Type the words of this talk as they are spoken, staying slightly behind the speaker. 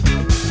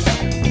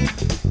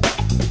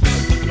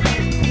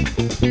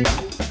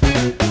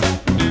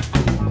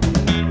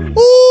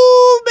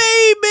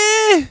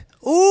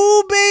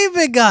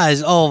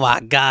guys. Oh my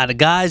God,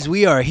 guys,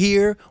 we are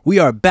here. We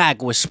are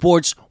back with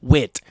Sports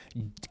with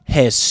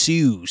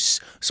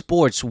Jesus.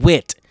 Sports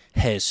with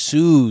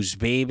Jesus,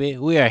 baby.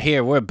 We are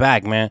here. We're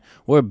back, man.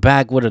 We're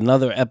back with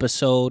another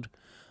episode.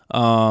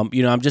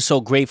 I'm just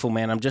so grateful,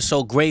 man. I'm just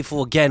so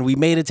grateful again. We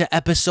made it to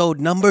episode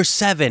number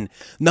 7.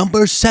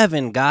 Number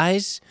 7,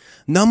 guys.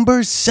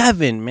 Number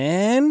 7,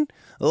 man.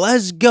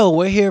 Let's go.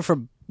 We're here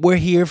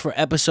for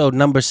episode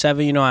number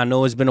 7. I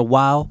know it's been a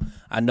while.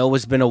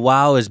 It's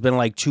been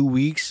like 2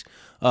 weeks.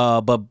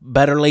 But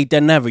better late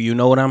than never. You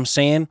know what I'm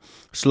saying?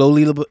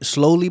 Slowly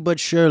but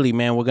surely,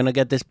 man. We're gonna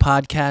get this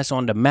podcast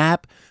on the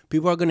map.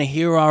 People are gonna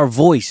hear our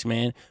voice,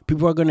 man.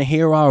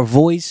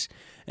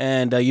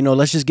 And,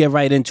 let's just get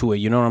right into it.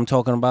 You know what I'm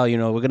talking about? We're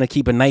going to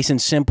keep it nice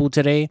and simple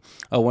today.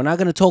 We're not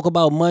going to talk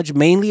about much,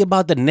 mainly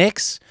about the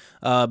Knicks,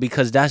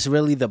 because that's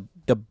really the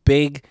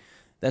big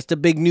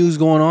news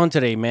going on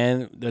today,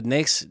 man. The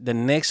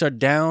Knicks are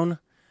down.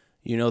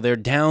 They're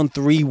down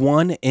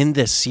 3-1 in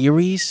the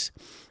series.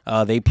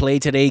 They play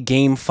today,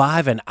 Game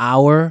 5, an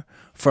hour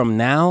from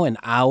now, an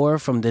hour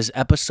from this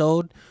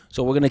episode.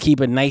 So we're going to keep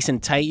it nice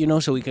and tight,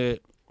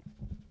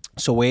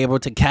 so we're able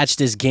to catch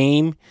this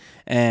game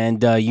and,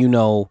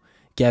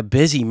 get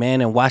busy,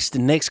 man, and watch the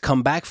Knicks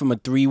come back from a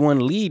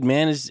 3-1 lead,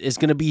 man. It's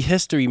going to be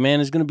history,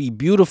 man. It's going to be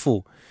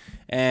beautiful.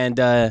 And,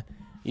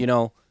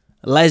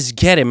 let's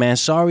get it, man.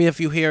 Sorry if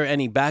you hear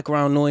any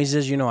background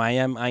noises. I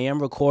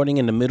am recording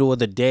in the middle of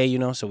the day,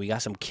 so we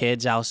got some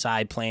kids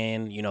outside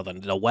playing.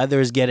 The weather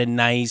is getting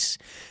nice.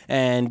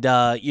 And,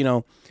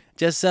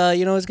 it's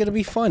going to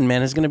be fun,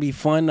 man. It's going to be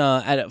fun.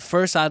 At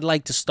first, I'd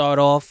like to start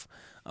off.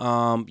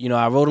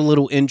 I wrote a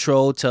little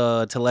intro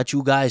to let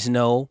you guys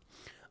know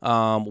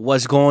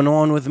what's going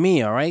on with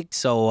me, all right?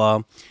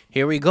 So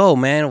here we go,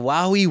 man.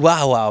 Wowie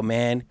wow wow,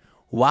 man.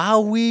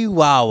 Wowie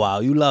wow wow.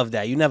 You love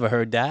that. You never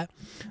heard that.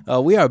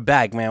 We are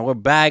back, man. We're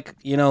back,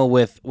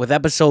 with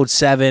episode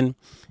 7.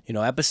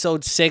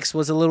 Episode 6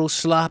 was a little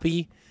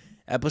sloppy.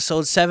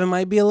 Episode 7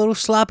 might be a little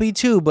sloppy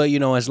too, but,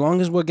 as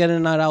long as we're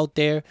getting that out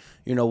there,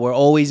 we're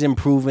always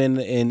improving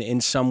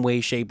in some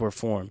way, shape, or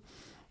form.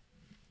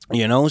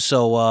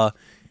 So,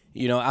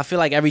 I feel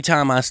like every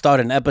time I start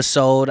an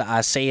episode,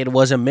 I say it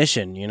was a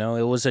mission.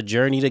 It was a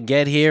journey to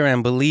get here,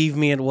 and believe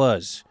me, it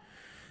was.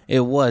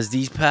 It was.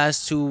 These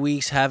past 2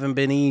 weeks haven't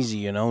been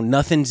easy,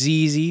 Nothing's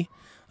easy.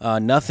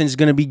 Nothing's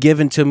going to be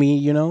given to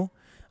me,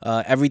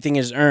 Everything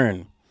is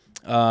earned.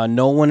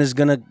 No one is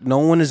gonna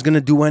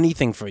do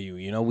anything for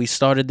you. We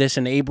started this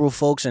in April,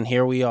 folks, and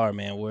here we are,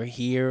 man. We're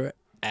here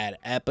at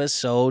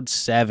episode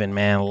 7,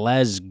 man.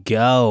 Let's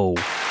go.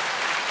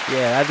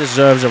 Yeah, that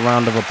deserves a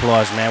round of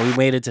applause, man. We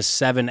made it to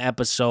 7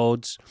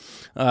 episodes.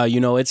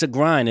 It's a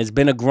grind. It's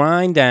been a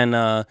grind, and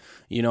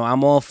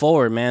I'm all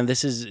for it, man.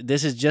 This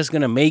is just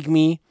gonna make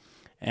me,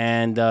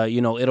 and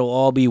it'll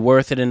all be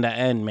worth it in the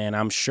end, man.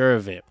 I'm sure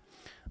of it.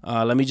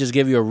 Let me just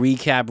give you a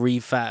recap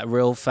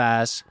real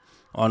fast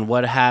on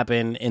what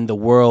happened in the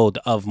world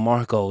of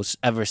Marcos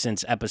ever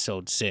since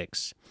episode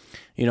 6.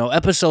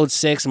 Episode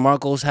 6,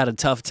 Marcos had a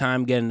tough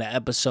time getting the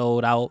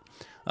episode out.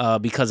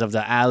 Because of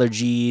the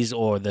allergies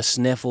or the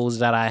sniffles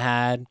that I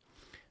had.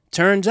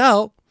 Turns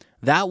out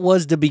that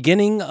was the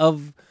beginning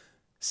of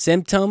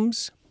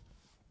symptoms.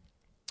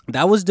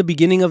 That was the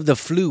beginning of the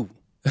flu.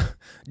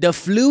 The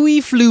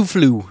flu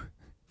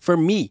for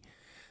me.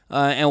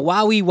 And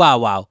wowie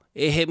wow.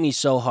 It hit me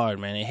so hard,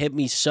 man. It hit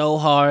me so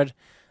hard.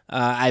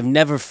 I've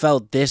never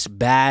felt this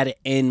bad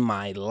in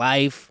my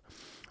life.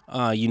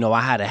 I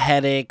had a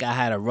headache. I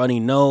had a runny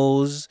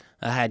nose.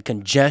 I had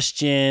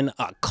congestion,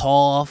 a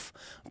cough,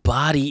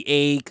 body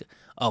ache,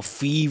 a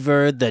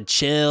fever, the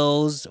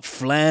chills,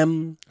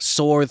 phlegm,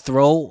 sore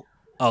throat,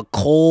 a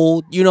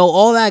cold,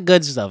 all that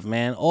good stuff,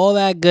 man. All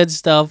that good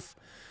stuff.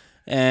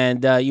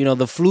 And,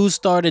 the flu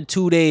started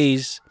 2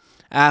 days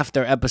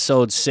after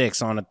episode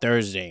 6 on a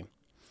Thursday.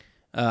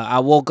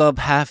 I woke up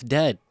half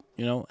dead,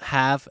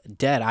 half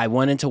dead. I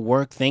went into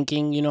work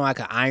thinking, I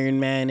could Iron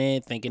Man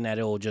it, thinking that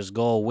it will just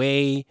go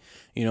away,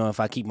 if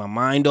I keep my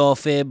mind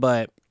off it.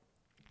 But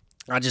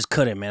I just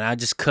couldn't, man. I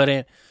just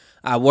couldn't.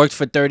 I worked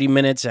for 30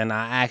 minutes and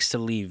I asked to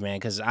leave, man,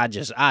 because I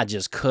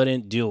just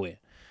couldn't do it.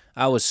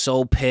 I was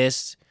so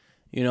pissed,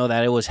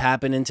 that it was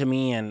happening to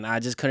me, and I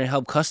just couldn't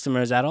help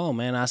customers at all,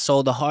 man. I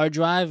sold the hard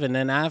drive, and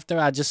then after,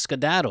 I just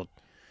skedaddled.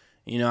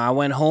 I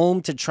went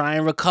home to try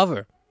and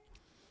recover.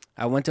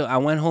 I went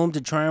home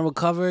to try and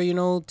recover,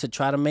 to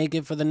try to make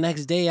it for the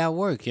next day at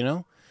work,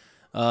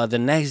 The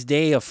next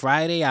day, a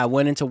Friday, I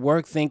went into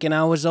work thinking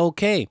I was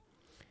okay,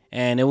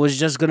 and it was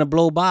just going to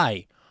blow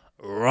by.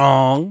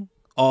 Wrong.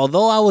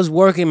 Although I was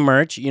working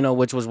merch,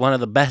 which was one of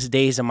the best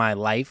days of my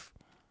life.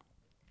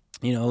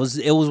 It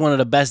was one of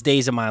the best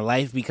days of my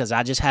life because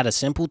I just had a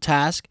simple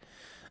task.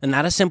 And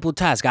not a simple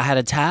task. I had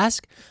a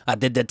task. I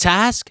did the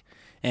task.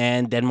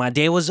 And then my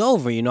day was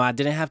over. I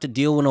didn't have to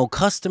deal with no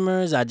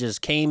customers. I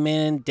just came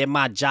in, did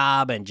my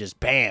job, and just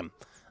bam,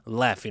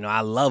 left.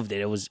 I loved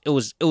it. It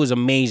was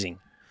amazing.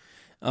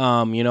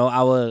 But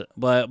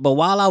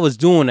while I was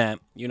doing that,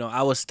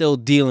 I was still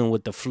dealing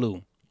with the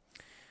flu.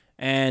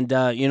 And,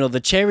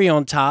 the cherry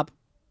on top,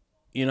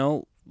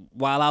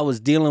 while I was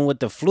dealing with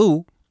the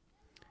flu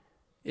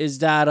is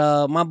that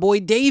my boy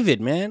David,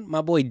 man.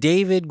 My boy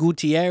David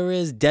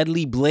Gutierrez,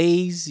 Deadly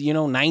Blaze,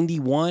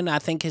 91. I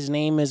think his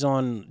name is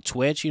on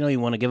Twitch. You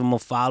want to give him a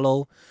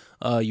follow.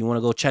 You want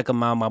to go check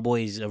him out. My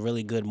boy's a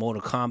really good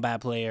Mortal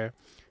Kombat player.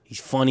 He's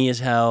funny as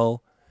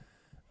hell.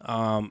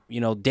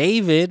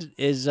 David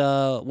is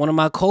one of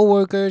my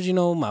coworkers,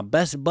 my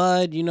best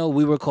bud.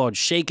 We were called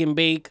Shake and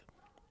Bake.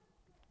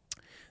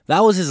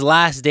 That was his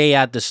last day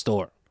at the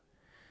store.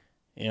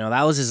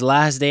 That was his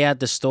last day at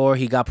the store.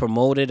 He got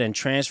promoted and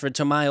transferred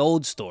to my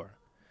old store,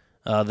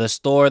 the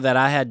store that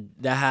I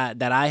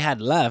had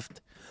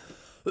left.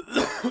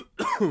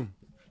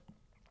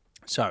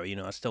 Sorry,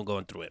 I'm still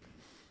going through it.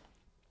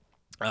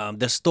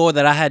 The store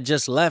that I had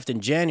just left in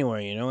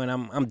January, and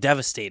I'm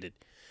devastated.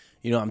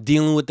 I'm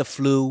dealing with the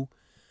flu,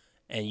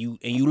 and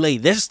you lay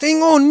this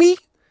thing on me,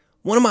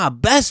 one of my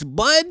best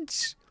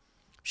buds,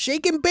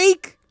 Shake and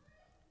Bake.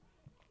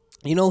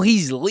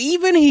 He's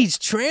leaving. He's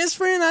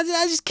transferring. I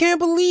just can't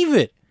believe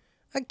it.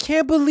 I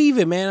can't believe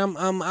it, man.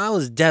 I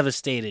was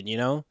devastated. He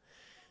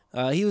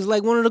was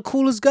like one of the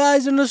coolest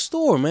guys in the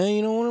store,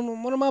 man.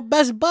 One of my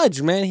best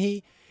buds, man.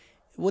 You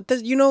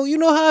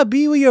know how it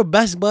be with your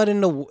best bud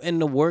in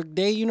the work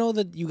day.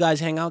 That you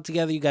guys hang out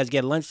together. You guys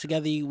get lunch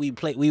together. We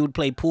would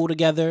play pool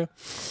together.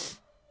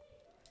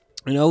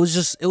 It was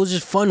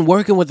just fun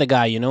working with the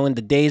guy. And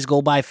the days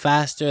go by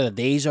faster. The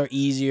days are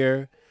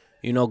easier.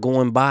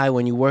 Going by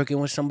when you're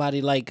working with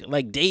somebody like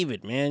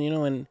David, man,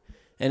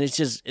 and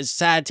it's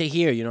sad to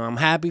hear, I'm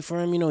happy for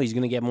him, he's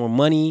going to get more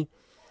money.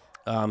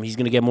 He's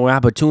going to get more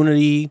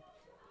opportunity,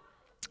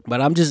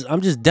 but I'm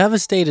just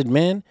devastated,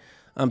 man.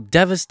 I'm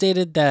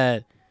devastated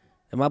that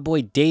my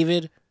boy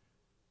David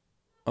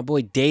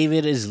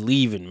is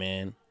leaving,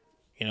 man.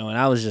 And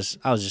I was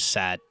just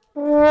sad.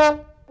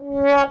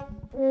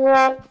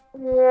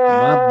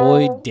 My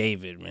boy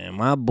David, man.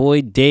 My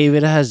boy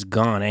David has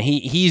gone. And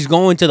he's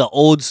going to the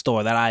old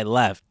store that I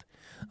left.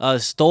 A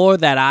store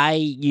that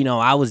I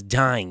was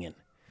dying in.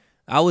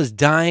 I was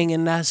dying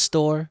in that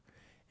store.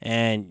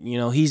 And,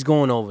 he's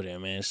going over there,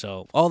 man.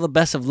 So all the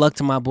best of luck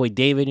to my boy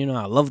David.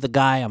 I love the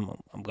guy.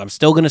 I'm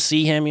still going to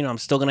see him. I'm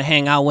still going to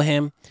hang out with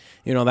him.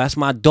 That's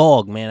my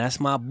dog, man. That's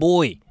my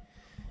boy.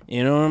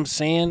 You know what I'm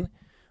saying?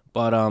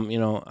 But,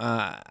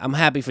 I'm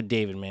happy for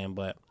David, man.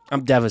 But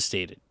I'm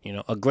devastated.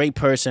 A great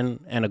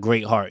person and a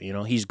great heart.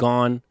 He's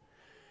gone.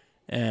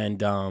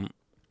 And,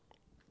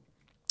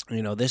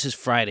 this is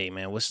Friday,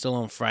 man. We're still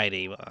on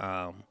Friday.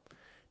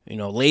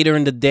 Later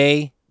in the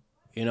day,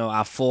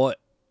 I fought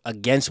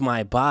against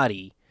my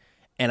body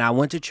and I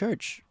went to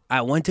church.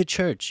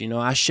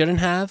 I shouldn't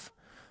have,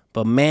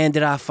 but man,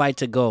 did I fight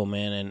to go,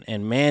 man.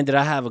 And man, did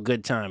I have a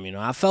good time.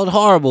 I felt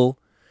horrible.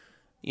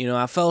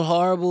 But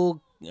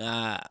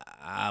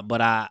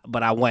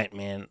I went,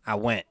 man. I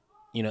went.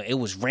 It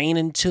was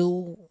raining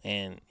too,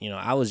 and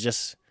I was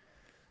just,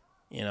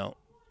 I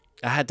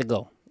had to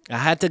go. I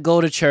had to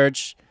go to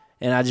church,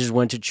 and I just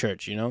went to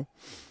church.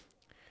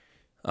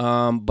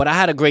 But I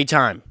had a great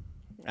time.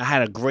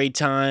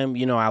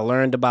 I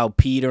learned about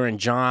Peter and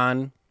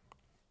John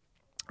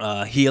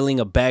healing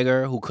a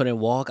beggar who couldn't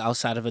walk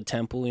outside of a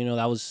temple.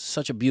 That was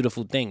such a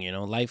beautiful thing.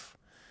 Life.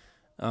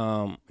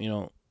 It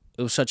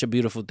was such a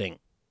beautiful thing.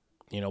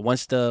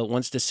 Once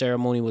the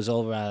ceremony was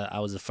over, I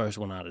was the first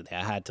one out of there.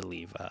 I had to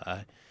leave.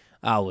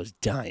 I was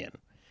dying.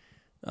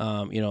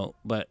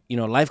 But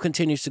life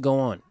continues to go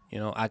on.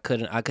 I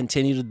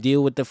continue to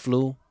deal with the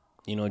flu.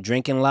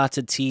 Drinking lots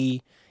of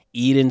tea,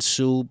 eating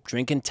soup,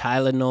 drinking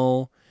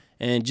Tylenol,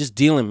 and just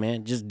dealing,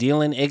 man. Just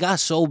dealing. It got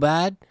so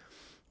bad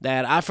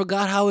that I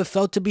forgot how it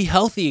felt to be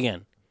healthy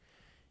again.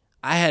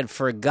 I had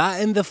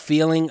forgotten the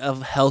feeling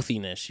of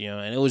healthiness,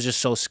 and it was just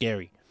so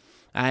scary.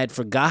 I had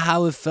forgot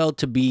how it felt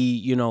to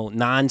be,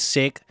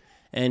 non-sick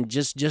and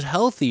just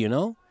healthy,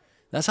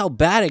 That's how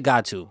bad it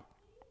got to.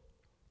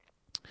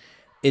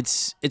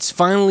 It's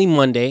finally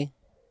Monday.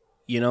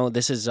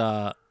 This is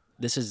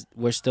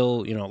we're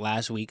still,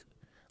 last week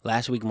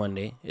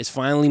Monday. It's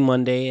finally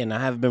Monday and I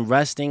have been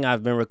resting,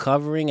 I've been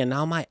recovering, and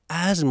now my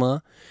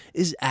asthma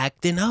is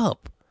acting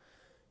up.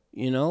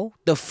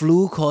 The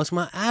flu caused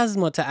my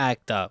asthma to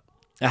act up.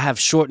 I have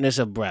shortness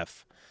of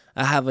breath.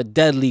 I have a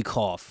deadly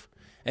cough.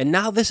 And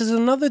now this is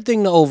another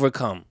thing to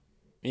overcome.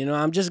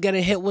 I'm just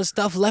getting hit with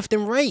stuff left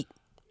and right.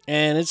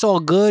 And it's all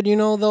good,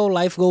 though.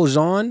 Life goes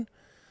on.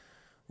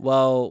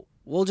 Well,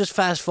 we'll just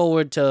fast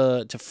forward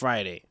to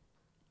Friday.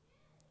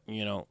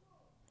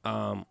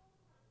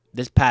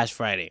 This past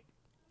Friday.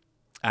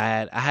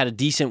 I had a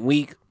decent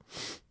week.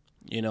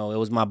 It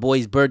was my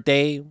boy's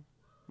birthday.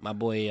 My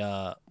boy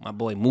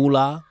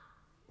Moolah.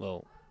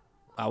 Well,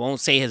 I won't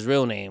say his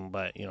real name,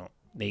 but,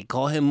 they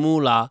call him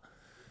Moolah.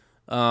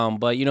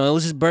 But, it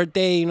was his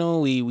birthday,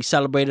 we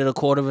celebrated a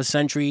quarter of a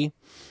century.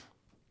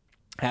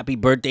 Happy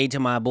birthday to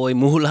my boy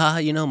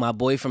Moolah, my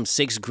boy from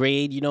 6th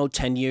grade,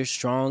 10 years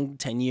strong,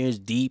 10 years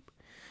deep,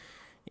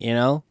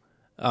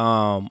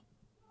 But,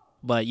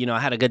 I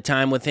had a good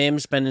time with him,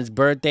 spending his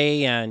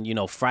birthday. And,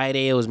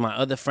 Friday, it was my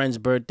other friend's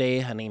birthday.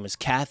 Her name is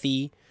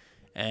Kathy.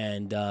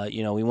 And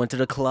we went to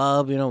the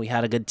club. We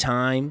had a good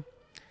time.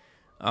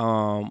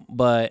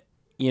 But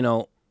you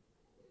know,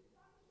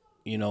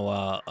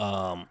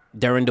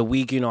 during the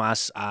week,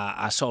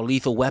 I saw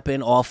Lethal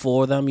Weapon, all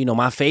four of them.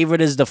 My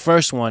favorite is the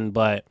first one,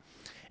 but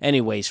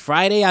anyways,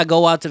 Friday I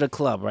go out to the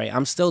club, right?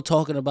 I'm still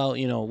talking about,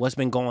 what's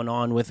been going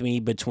on with me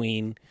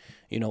between,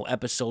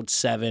 episode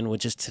 7,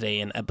 which is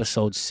today, and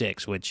episode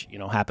 6, which,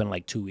 happened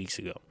like 2 weeks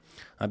ago.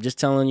 I'm just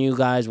telling you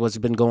guys what's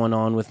been going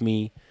on with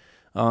me.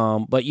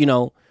 But,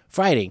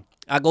 Friday,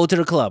 I go to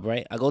the club,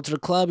 right? I go to the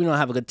club, I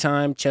have a good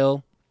time,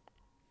 chill.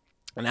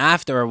 And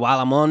after, while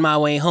I'm on my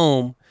way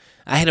home,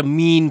 I had a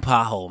mean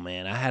pothole,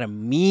 man. I had a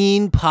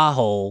mean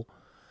pothole,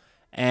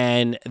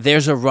 and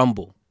there's a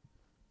rumble.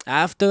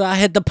 After I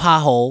hit the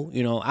pothole,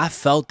 I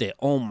felt it.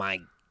 Oh my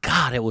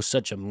God, it was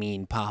such a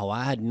mean pothole.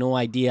 I had no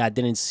idea. I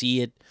didn't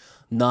see it.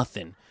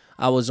 Nothing.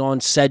 I was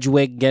on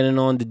Sedgwick getting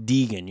on the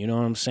Deegan. You know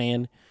what I'm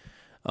saying?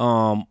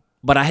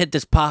 But I hit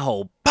this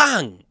pothole.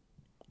 Bang!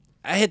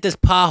 I hit this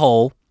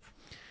pothole,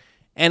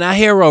 and I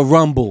hear a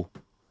rumble.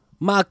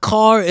 My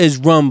car is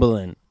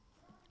rumbling,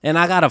 and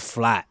I got a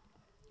flat.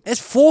 It's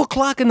 4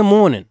 o'clock in the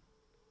morning.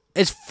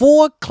 It's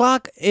 4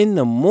 o'clock in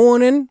the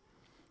morning,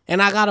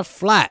 and I got a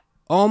flat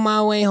on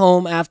my way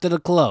home after the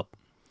club.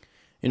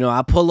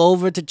 I pull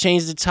over to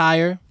change the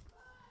tire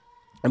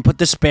and put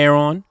the spare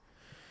on.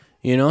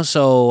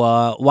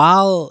 So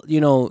while,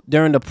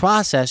 during the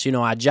process,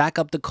 I jack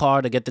up the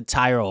car to get the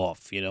tire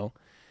off, to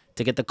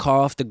get the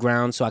car off the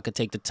ground so I could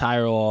take the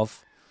tire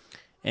off.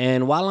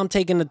 And while I'm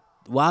taking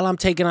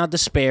out the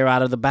spare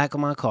out of the back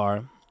of my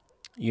car,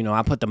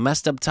 I put the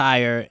messed up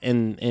tire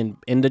in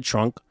the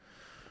trunk.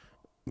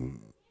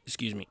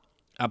 Excuse me.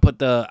 I put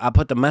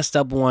the messed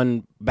up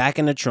one back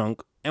in the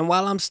trunk, and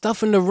while I'm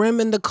stuffing the rim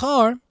in the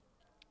car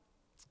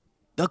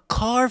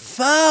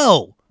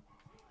fell.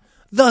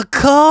 The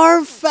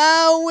car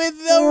fell with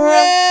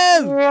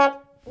the rim.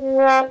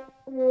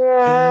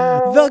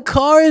 The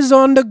car is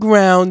on the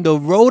ground. The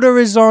rotor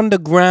is on the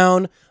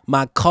ground.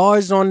 My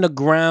car's on the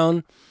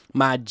ground.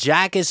 My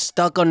jack is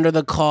stuck under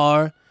the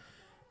car.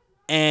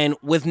 And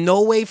with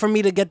no way for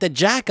me to get the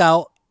jack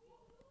out,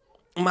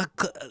 my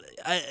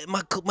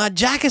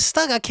jack is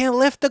stuck. I can't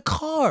lift the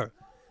car.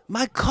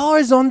 My car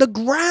is on the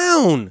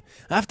ground.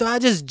 After I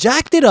just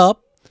jacked it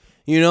up,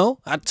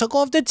 I took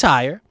off the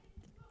tire,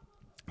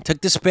 took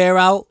the spare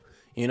out,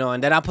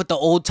 and then I put the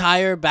old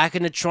tire back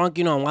in the trunk,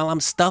 and while I'm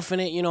stuffing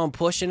it, and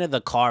pushing it,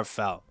 the car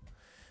fell.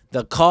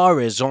 The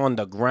car is on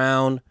the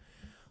ground.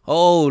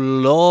 Oh,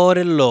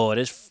 Lordy Lord.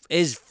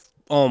 It's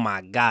oh,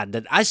 my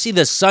God. I see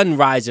the sun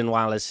rising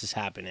while this is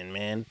happening,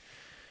 man.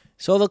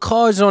 So the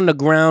car's on the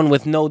ground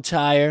with no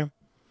tire,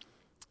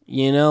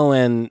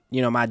 and,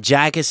 my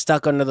jack is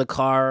stuck under the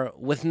car.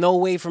 With no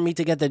way for me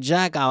to get the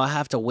jack out, I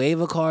have to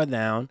wave a car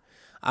down.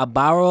 I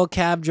borrow a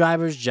cab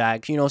driver's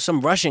jack.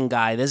 Some Russian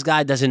guy. This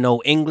guy doesn't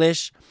know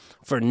English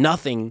for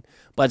nothing,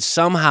 but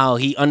somehow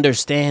he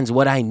understands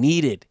what I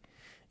needed.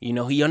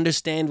 He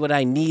understands what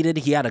I needed.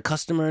 He had a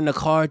customer in the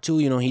car, too.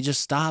 He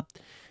just stopped,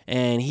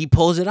 and he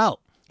pulls it out.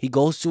 He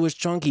goes to his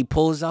trunk. He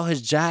pulls out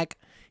his jack.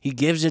 He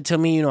gives it to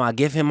me. I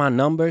give him my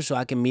number so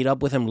I can meet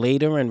up with him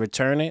later and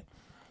return it.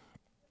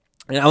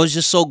 And I was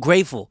just so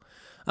grateful.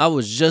 I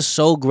was just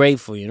so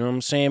grateful, you know what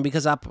I'm saying?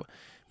 Because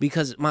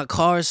my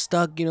car is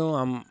stuck,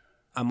 I'm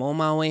on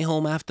my way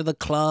home after the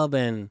club,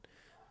 and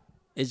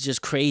it's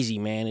just crazy,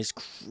 man. It's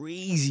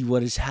crazy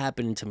what is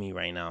happening to me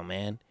right now,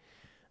 man.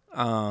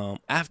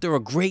 After a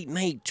great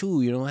night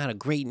too, I had a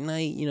great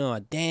night, I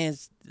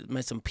danced,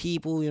 met some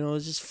people,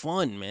 it's just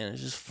fun, man.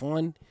 It's just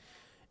fun.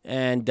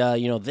 And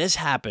this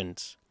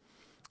happens.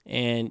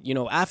 And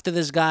after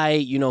this guy,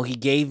 he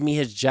gave me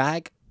his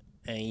jack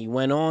and he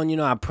went on,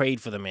 I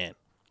prayed for the man.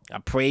 I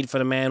prayed for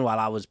the man while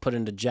I was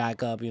putting the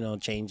jack up,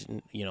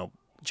 changing,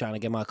 trying to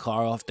get my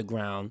car off the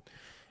ground.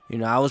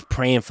 I was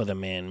praying for the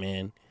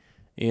man,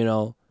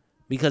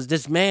 because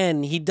this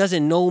man, he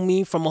doesn't know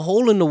me from a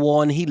hole in the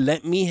wall, and he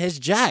lent me his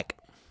jack.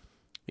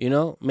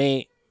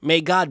 May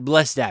God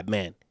bless that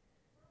man.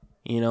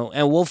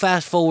 And we'll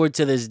fast forward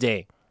to this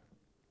day.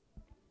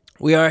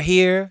 We are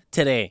here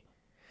today.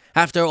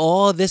 After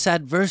all this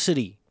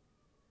adversity,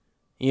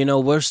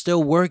 we're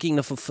still working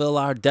to fulfill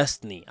our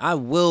destiny. I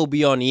will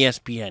be on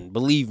ESPN.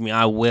 Believe me,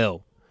 I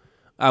will.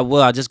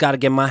 I just got to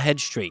get my head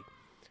straight.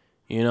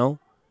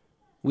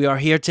 We are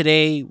here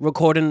today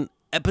recording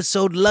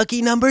episode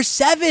lucky number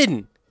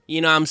 7.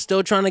 I'm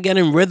still trying to get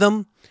in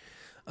rhythm.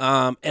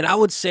 And I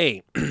would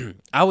say,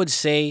 all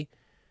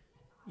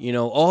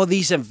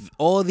these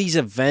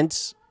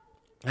events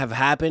have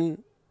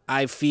happened,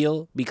 I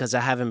feel, because I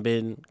haven't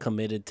been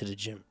committed to the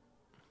gym.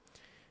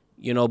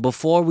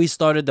 Before we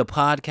started the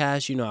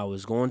podcast, I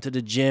was going to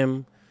the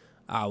gym.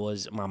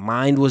 My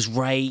mind was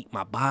right.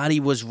 My body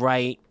was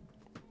right.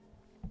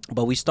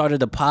 But we started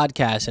the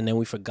podcast and then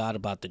we forgot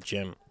about the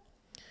gym.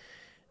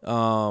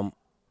 I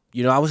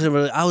was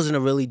in a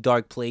really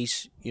dark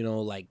place,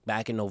 like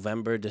back in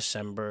November,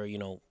 December,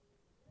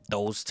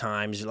 those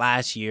times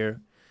last year.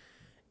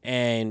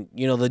 And,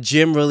 the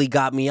gym really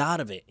got me out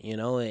of it.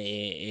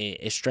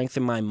 It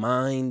strengthened my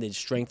mind. It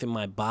strengthened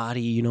my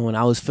body, and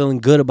I was feeling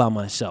good about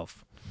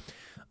myself.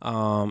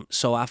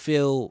 So I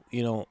feel,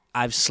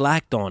 I've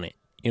slacked on it.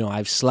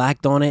 I've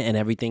slacked on it, and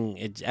everything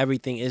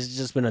it's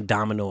just been a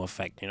domino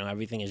effect.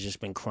 Everything has just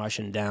been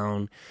crushing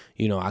down.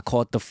 I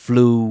caught the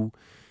flu,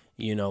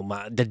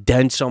 the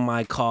dents on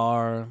my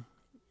car.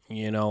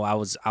 I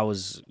was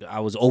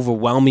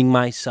overwhelming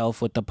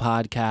myself with the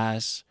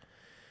podcast.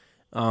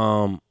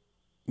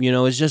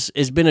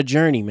 It's been a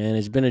journey, man.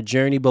 It's been a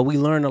journey, but we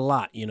learn a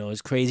lot.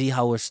 It's crazy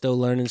how we're still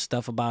learning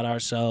stuff about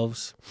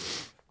ourselves.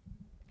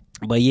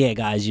 But yeah,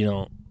 guys,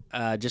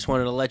 just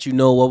wanted to let you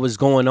know what was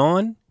going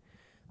on.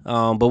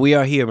 But we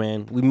are here,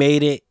 man. We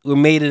made it. We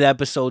made it,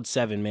 episode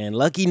 7, man.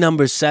 Lucky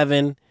number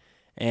 7,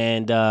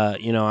 and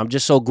I'm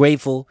just so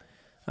grateful.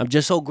 I'm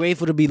just so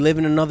grateful to be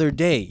living another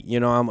day.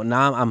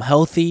 I'm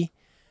healthy.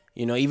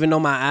 Even though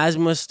my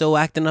asthma is still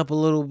acting up a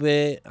little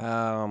bit.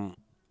 I'm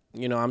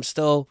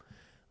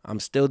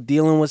still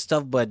dealing with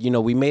stuff, but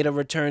we made a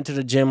return to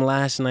the gym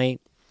last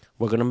night.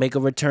 We're gonna make a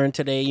return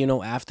today.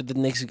 After the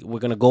Knicks, we're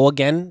gonna go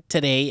again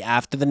today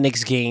after the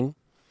Knicks game.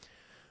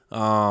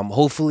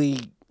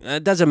 Hopefully,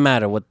 it doesn't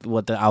matter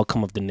what the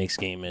outcome of the Knicks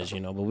game is,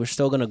 but we're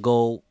still gonna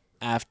go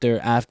after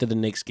the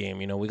Knicks game.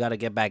 We got to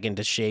get back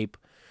into shape.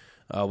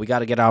 We got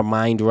to get our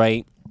mind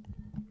right.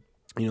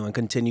 And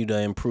continue to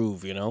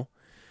improve.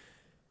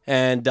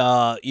 And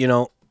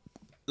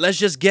let's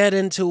just get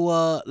into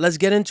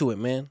it,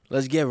 man.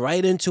 Let's get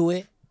right into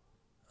it.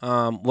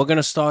 We're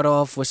gonna start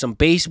off with some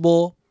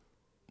baseball.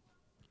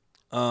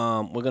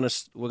 We're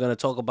gonna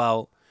talk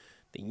about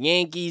the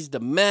Yankees, the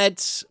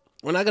Mets.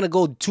 We're not gonna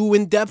go too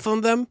in depth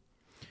on them,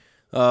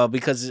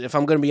 because if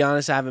I'm gonna be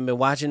honest, I haven't been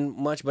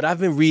watching much, but I've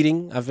been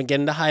reading. I've been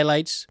getting the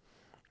highlights.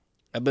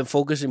 I've been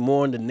focusing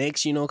more on the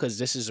Knicks, because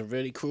this is a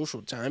really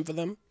crucial time for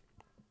them.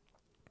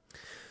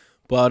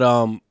 But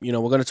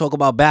we're gonna talk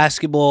about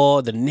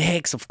basketball, the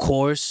Knicks, of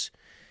course,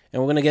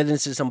 and we're gonna get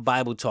into some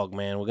Bible talk,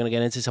 man. We're gonna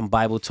get into some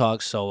Bible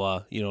talk.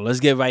 So let's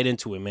get right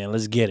into it, man.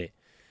 Let's get it.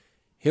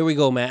 Here we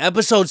go, man.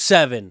 Episode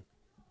 7,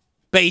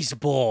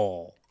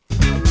 baseball.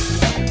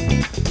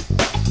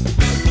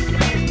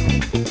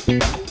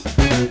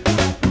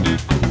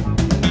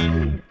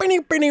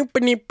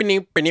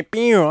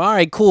 All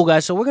right, cool,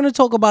 guys. So we're going to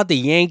talk about the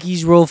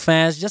Yankees real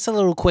fast. Just a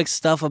little quick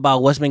stuff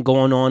about what's been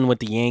going on with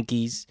the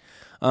Yankees.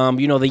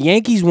 The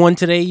Yankees won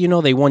today.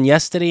 They won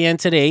yesterday and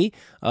today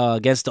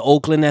against the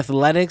Oakland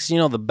Athletics.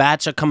 The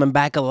bats are coming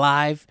back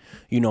alive.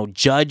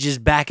 Judge is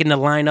back in the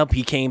lineup.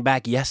 He came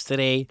back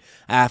yesterday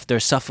after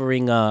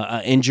suffering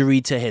an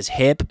injury to his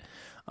hip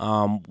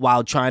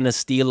while trying to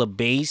steal a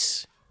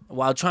base,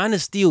 while trying to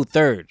steal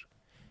third.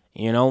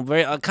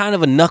 Very kind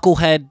of a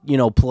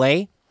knucklehead,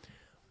 play.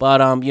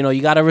 But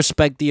you gotta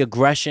respect the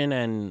aggression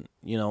and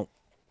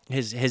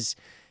his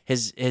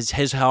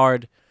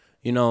hard,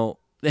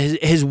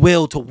 his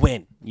will to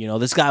win.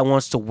 This guy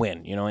wants to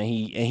win. And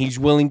he's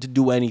willing to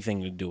do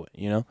anything to do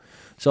it.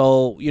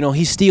 So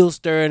he steals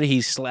third.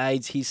 He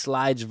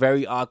slides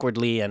very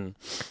awkwardly, and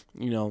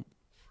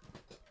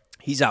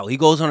he's out. He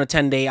goes on a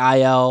 10-day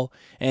IL,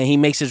 and he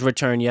makes his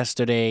return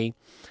yesterday.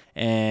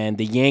 And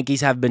the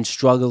Yankees have been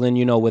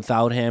struggling,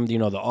 without him.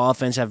 The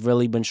offense have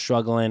really been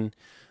struggling.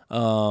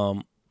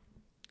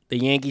 The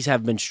Yankees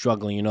have been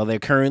struggling. They're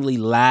currently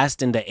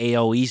last in the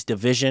AL East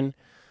division.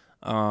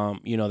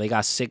 They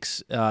got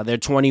 6. They're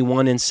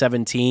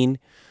 21-17.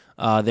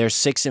 They're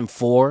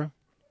 6-4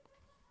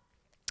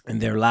 in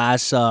their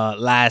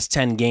last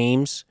 10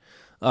 games.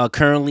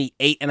 Currently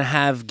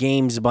 8.5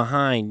 games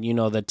behind.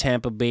 The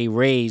Tampa Bay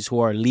Rays, who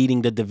are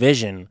leading the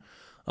division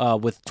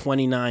with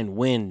 29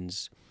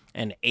 wins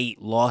and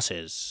 8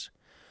 losses.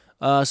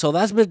 So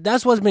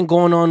that's what's been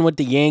going on with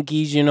the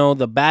Yankees.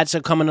 The bats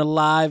are coming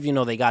alive.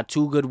 They got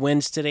 2 good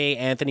wins today.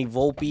 Anthony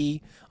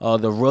Volpe,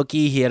 the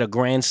rookie, he had a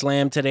grand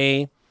slam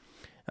today.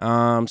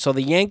 So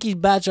the Yankees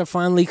bats are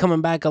finally coming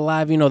back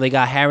alive. They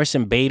got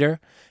Harrison Bader.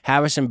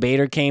 Harrison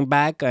Bader came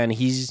back, and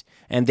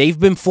they've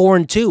been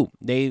 4-2.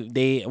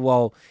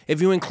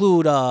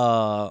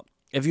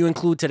 If you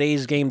include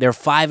today's game, they're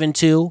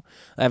 5-2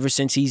 ever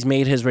since he's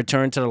made his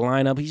return to the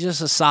lineup. He's just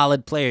a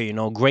solid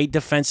player, great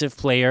defensive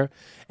player.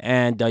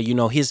 And,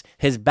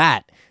 his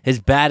bat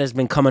has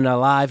been coming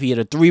alive. He had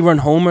a 3-run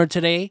homer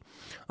today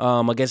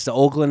against the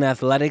Oakland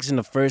Athletics in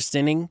the first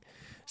inning.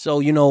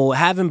 So,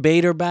 having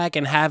Bader back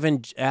and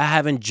having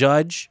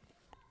Judge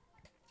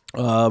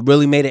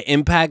really made an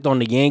impact on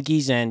the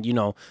Yankees. And,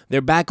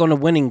 they're back in the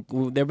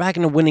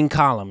winning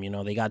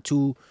column. They got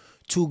two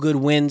good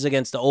wins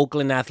against the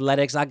Oakland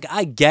Athletics.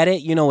 I get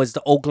it. It's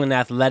the Oakland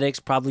Athletics,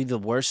 probably the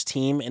worst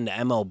team in the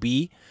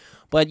MLB.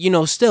 But,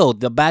 still,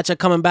 the bats are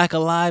coming back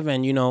alive,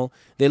 and,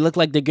 they look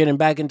like they're getting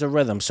back into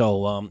rhythm.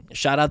 So,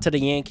 shout out to the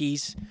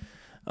Yankees.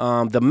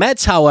 The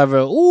Mets, however,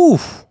 oh,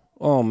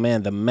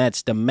 man, the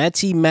Mets. The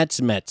Metsy Mets.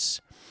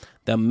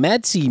 The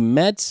Metsy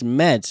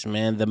Mets,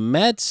 man. The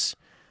Mets,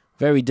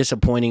 very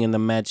disappointing in the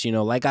Mets.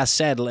 Like I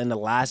said in the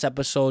last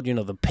episode,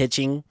 the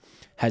pitching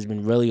has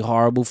been really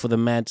horrible for the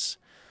Mets.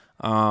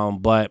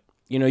 But,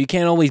 you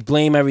can't always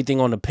blame everything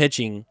on the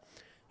pitching.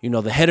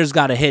 The hitters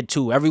got to hit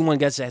too. Everyone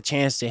gets that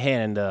chance to hit,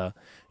 and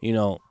you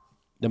know,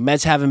 the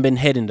Mets haven't been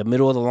hitting. The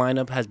middle of the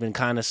lineup has been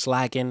kind of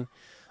slacking.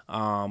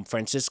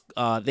 Francisco,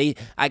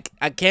 I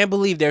can't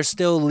believe they're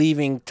still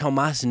leaving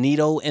Tomas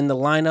Nido in the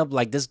lineup.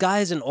 Like, this guy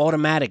is an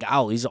automatic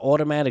out. He's an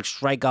automatic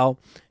strikeout.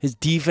 His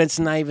defense is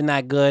not even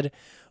that good.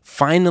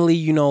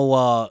 Finally,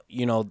 Buck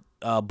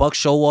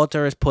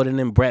Showalter is putting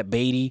in Brett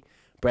Beatty.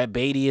 Brett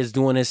Beatty is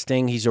doing his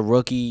thing. He's a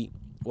rookie.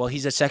 Well,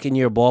 he's a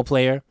second-year ball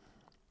player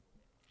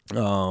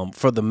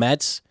for the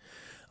Mets.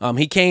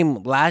 He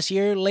came last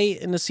year late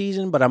in the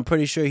season, but I'm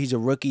pretty sure he's a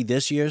rookie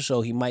this year,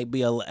 so he might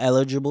be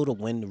eligible to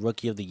win the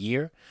Rookie of the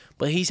Year.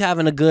 But he's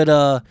having a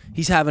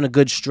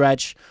good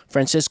stretch.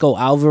 Francisco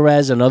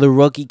Alvarez, another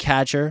rookie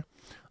catcher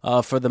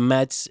for the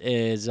Mets,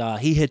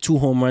 he hit 2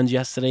 home runs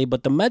yesterday.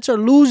 But the Mets are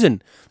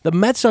losing. The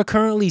Mets are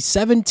currently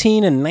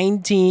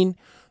 17-19,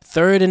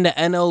 third in the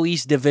NL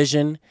East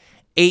division,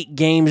 8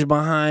 games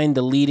behind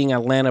the leading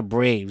Atlanta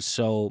Braves.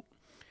 So,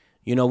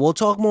 we'll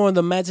talk more on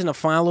the Mets in the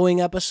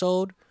following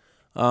episode.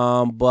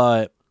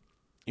 But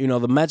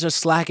the Mets are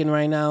slacking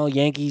right now.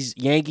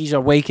 Yankees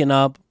are waking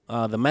up.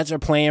 The Mets are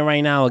playing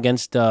right now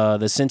against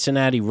the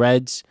Cincinnati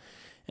Reds,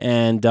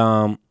 and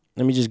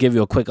let me just give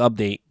you a quick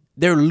update.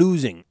 They're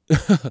losing.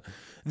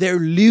 They're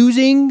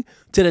losing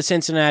to the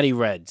Cincinnati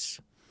Reds.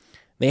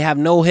 They have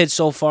no hits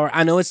so far.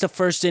 I know it's the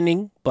first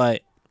inning,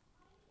 but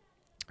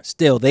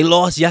still, they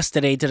lost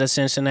yesterday to the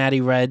Cincinnati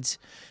Reds,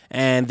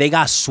 and they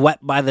got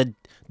swept by the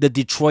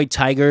Detroit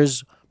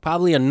Tigers,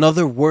 probably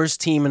another worst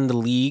team in the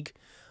league.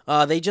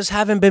 They just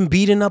haven't been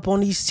beating up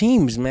on these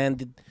teams,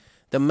 man.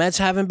 The Mets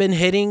haven't been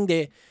hitting.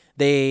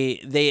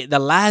 The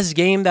last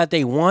game that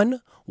they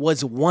won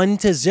was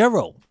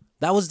 1-0.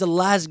 That was the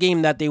last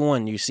game that they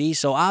won, you see?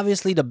 So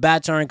obviously the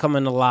bats aren't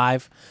coming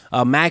alive.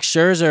 Max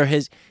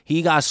Scherzer,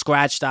 he got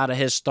scratched out of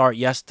his start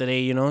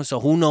yesterday, so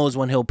who knows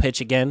when he'll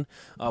pitch again.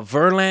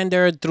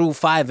 Verlander threw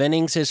 5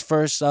 innings his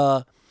first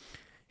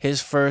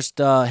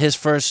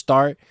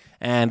start,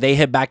 and they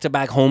hit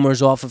back-to-back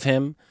homers off of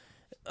him.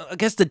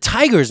 Against the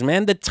Tigers,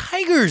 man. The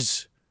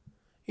Tigers.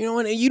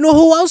 And you know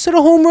who else hit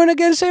a home run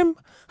against him?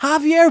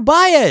 Javier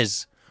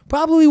Baez.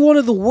 Probably one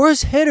of the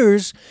worst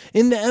hitters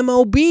in the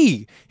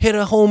MLB. Hit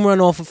a home run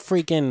off of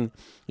freaking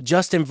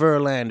Justin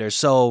Verlander.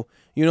 So,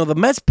 the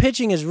Mets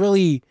pitching is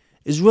really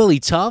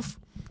tough.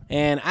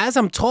 And as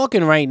I'm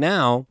talking right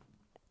now,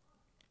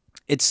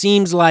 it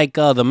seems like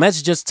the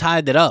Mets just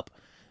tied it up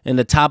in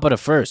the top of the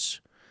first.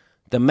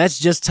 The Mets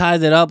just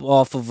tied it up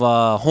off of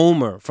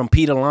homer from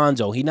Pete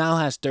Alonso. He now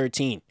has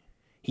 13.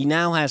 He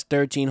now has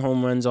 13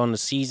 home runs on the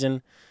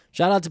season.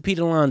 Shout out to Pete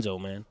Alonso,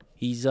 man.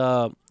 He's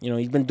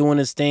he's been doing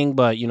his thing,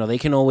 but they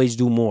can always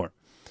do more.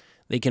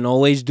 They can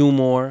always do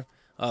more.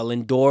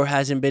 Lindor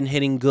hasn't been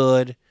hitting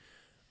good,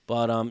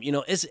 but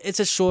it's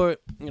a short,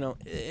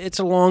 it's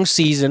a long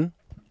season.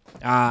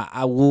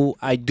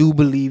 I do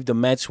believe the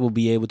Mets will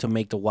be able to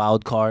make the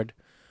wild card.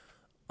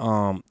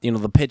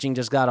 The pitching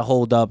just got to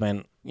hold up,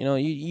 and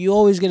you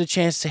always get a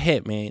chance to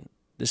hit, man.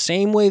 The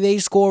same way they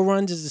score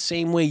runs is the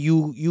same way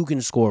you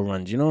can score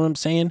runs. You know what I'm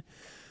saying?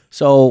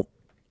 So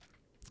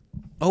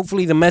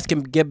hopefully the Mets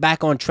can get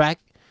back on track.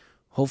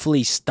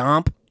 Hopefully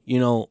stomp,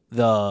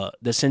 the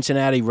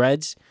Cincinnati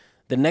Reds.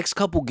 The next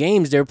couple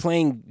games they're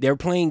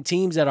playing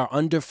teams that are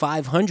under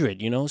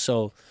 500.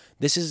 So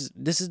this is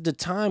the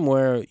time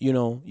where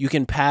you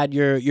can pad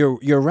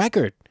your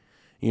record.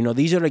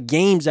 These are the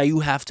games that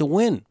you have to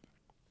win.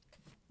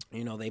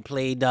 They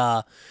played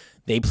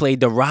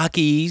the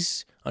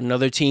Rockies,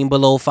 another team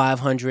below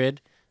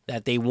 500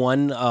 that they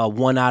won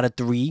 1 out of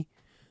 3.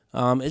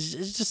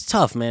 It's just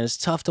tough, man. It's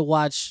tough to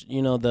watch.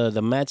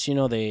 The Mets.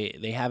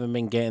 They haven't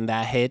been getting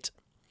that hit.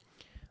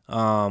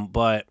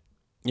 But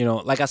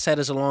like I said,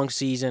 it's a long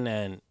season,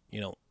 and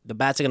the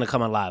bats are gonna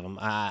come alive.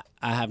 I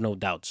have no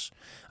doubts.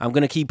 I'm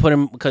gonna keep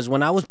putting, because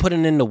when I was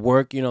putting in the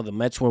work, the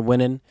Mets were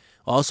winning.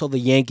 Also, the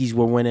Yankees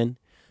were winning.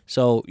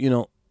 So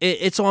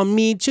it's on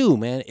me too,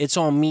 man. It's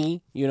on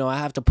me. I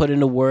have to put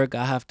in the work.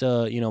 I have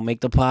to,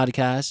 make the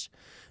podcast,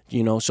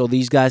 so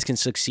these guys can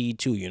succeed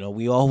too.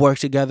 We all work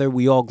together.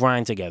 We all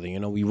grind together.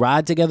 We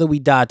ride together. We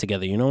die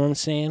together. You know what I'm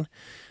saying?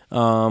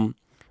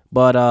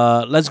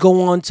 But let's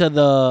go on to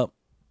the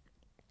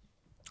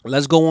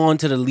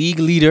league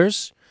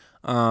leaders.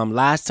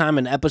 Last time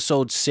in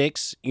episode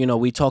 6,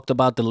 we talked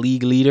about the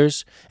league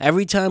leaders.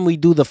 Every time we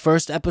do the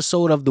first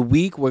episode of the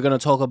week, we're going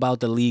to talk about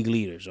the league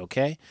leaders,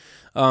 okay?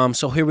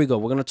 So here we go.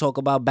 We're going to talk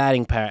about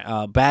batting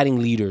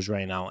leaders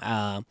right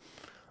now.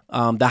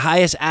 The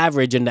highest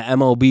average in the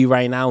MLB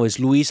right now is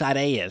Luis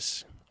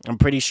Arias. I'm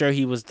pretty sure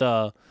he was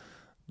the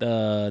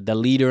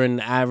leader in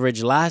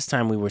average last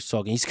time we were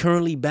talking. He's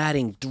currently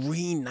batting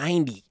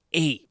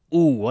 .398.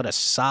 Ooh, what a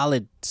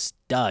solid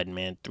stud,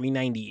 man.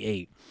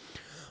 .398.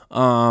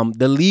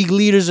 The league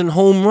leaders in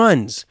home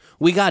runs.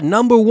 We got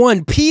number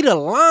 1, Pete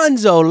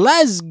Alonso.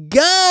 Let's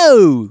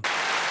go.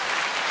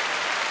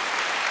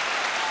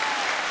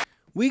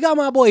 We got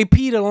my boy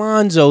Pete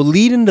Alonso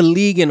leading the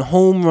league in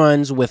home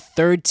runs with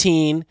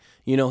 13.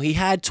 He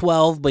had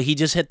 12, but he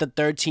just hit the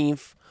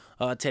 13th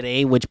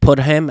today, which put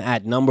him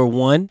at number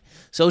 1.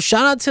 So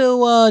shout out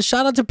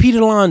to Pete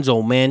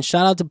Alonso, man.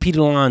 Shout out to Pete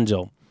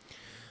Alonso.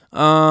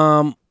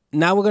 Now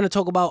we're gonna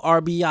talk about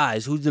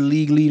RBIs. Who's the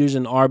league leaders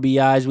in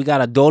RBIs? We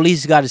got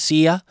Adolis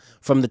Garcia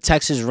from the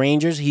Texas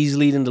Rangers. He's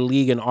leading the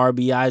league in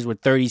RBIs with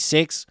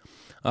 36.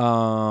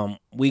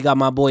 We got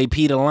my boy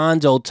Pete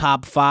Alonso,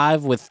 top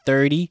 5 with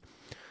 30.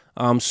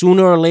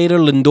 Sooner or later,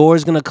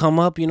 Lindor's going to come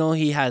up. You know,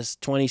 he has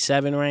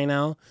 27 right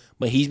now.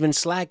 But he's been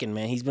slacking,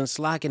 man. He's been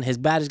slacking. His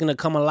bat is going to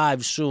come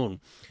alive soon.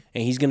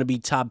 And he's going to be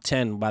top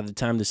 10 by the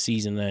time the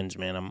season ends,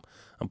 man.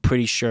 I'm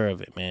pretty sure of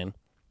it, man.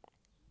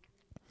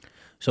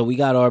 So we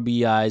got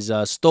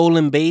RBIs.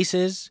 Stolen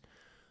bases.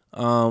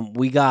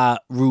 We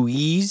got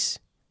Ruiz.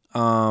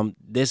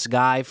 This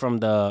guy from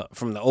the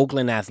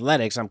Oakland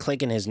Athletics. I'm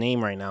clicking his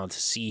name right now to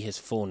see his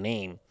full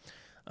name.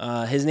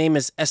 His name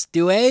is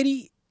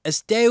Esteury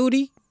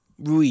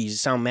Ruiz.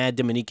 Sound mad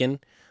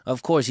Dominican.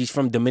 Of course, he's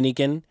from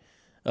Dominican.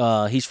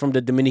 He's from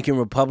the Dominican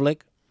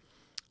Republic.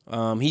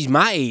 He's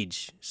my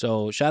age.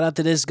 So shout out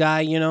to this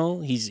guy, you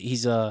know.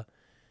 He's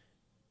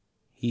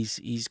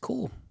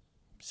cool.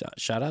 So,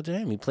 shout out to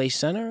him. He plays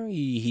center.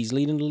 He's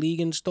leading the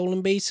league in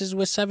stolen bases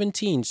with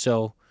 17.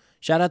 So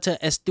shout out to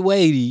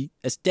Esteury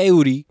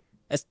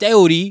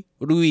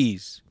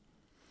Ruiz.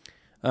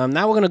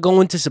 Now we're gonna go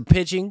into some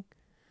pitching.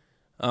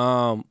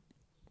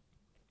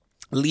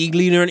 League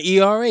leader in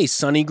ERA,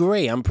 Sonny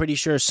Gray. I'm pretty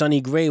sure Sonny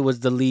Gray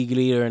was the league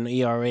leader in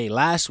ERA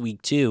last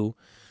week too.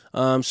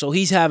 So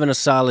he's having a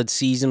solid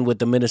season with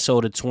the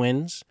Minnesota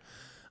Twins.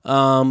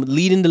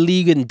 Leading the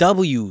league in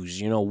W's,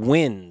 you know,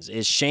 wins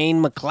is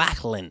Shane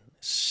McClanahan.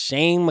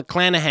 Shane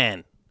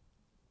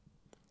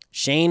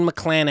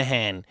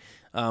McClanahan.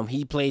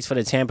 He plays for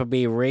the Tampa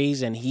Bay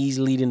Rays, and he's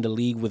leading the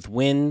league with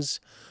wins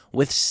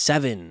with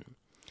 7.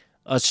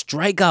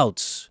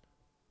 Strikeouts.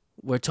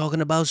 We're talking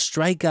about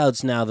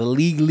strikeouts now. The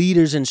league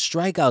leaders in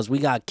strikeouts. We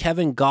got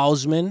Kevin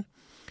Gausman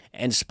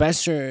and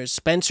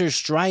Spencer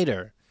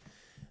Strider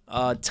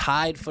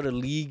tied for the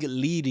league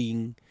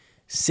leading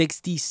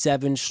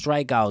 67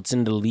 strikeouts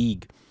in the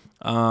league.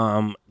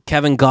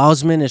 Kevin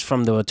Gausman is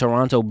from the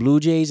Toronto Blue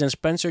Jays, and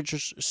Spencer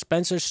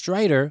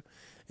Strider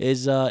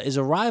is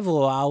a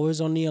rival of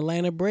ours on the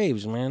Atlanta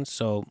Braves, man.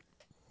 So,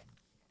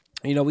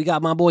 you know, we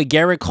got my boy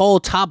Garrett Cole,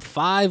 top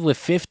 5 with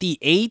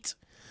 58.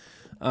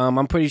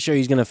 I'm pretty sure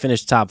he's going to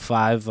finish top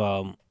 5.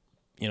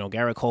 You know,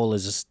 Garrett Cole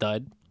is a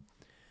stud.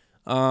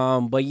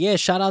 But, yeah,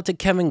 shout out to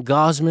Kevin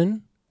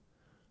Gausman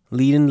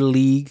leading the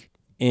league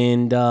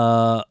in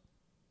strikeouts,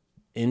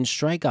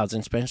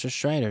 and Spencer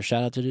Strider.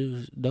 Shout out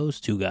to those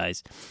two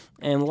guys.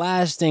 And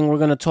last thing we're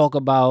going to talk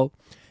about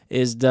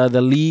is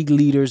the league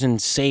leaders in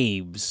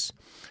saves.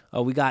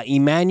 We got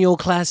Emmanuel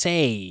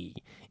Clase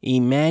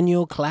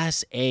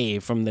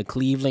from the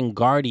Cleveland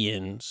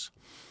Guardians,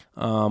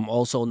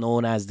 also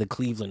known as the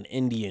Cleveland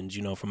Indians,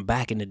 you know, from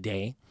back in the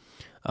day.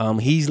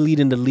 He's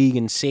leading the league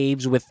in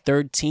saves with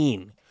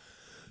 13.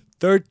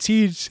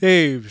 13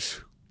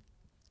 saves.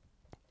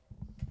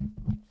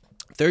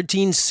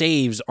 13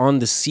 saves on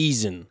the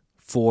season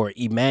for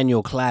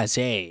Emmanuel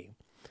Clase.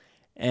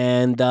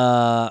 And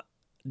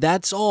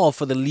that's all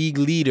for the league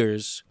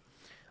leaders.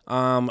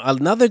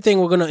 Another thing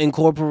we're going to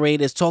incorporate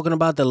is talking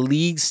about the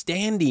league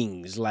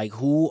standings. Like,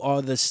 who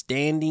are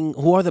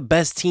the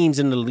best teams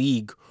in the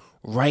league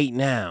right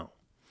now?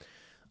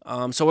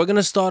 So we're going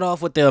to start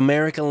off with the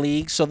American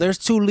League. So there's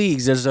 2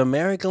 leagues. There's the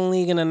American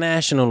League and the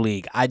National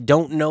League. I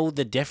don't know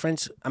the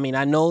difference. I mean,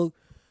 I know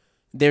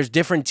there's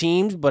different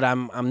teams, but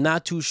I'm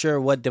not too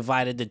sure what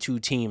divided the 2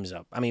 teams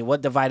up. I mean,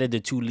 what divided the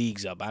 2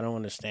 leagues up? I don't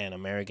understand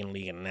American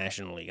League and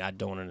National League. I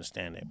don't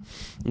understand it.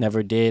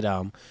 Never did.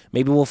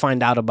 Maybe we'll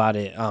find out about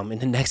it in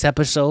the next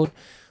episode.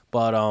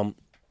 But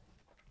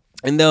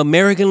in the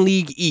American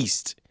League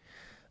East,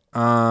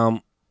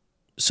 so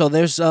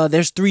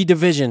there's 3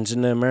 divisions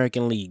in the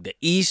American League: the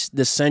East,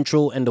 the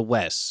Central, and the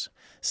West.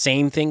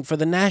 Same thing for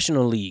the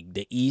National League: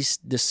 the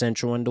East, the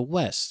Central, and the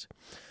West.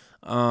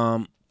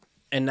 And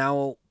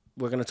now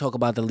we're going to talk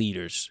about the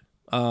leaders.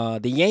 The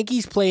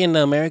Yankees play in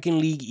the American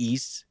League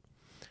East.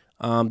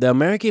 The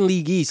American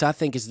League East, I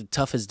think, is the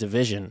toughest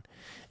division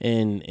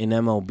in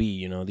MLB.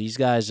 You know, these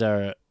guys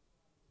are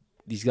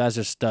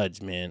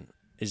studs, man.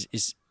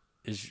 These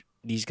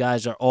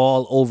guys are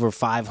all over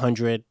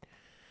 500,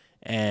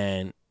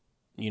 and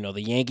you know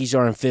the Yankees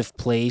are in 5th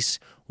place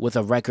with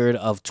a record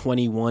of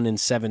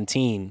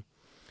 21-17,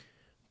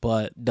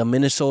 but the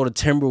Minnesota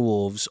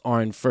Timberwolves are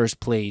in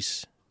 1st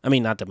place. I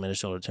mean, not the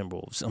Minnesota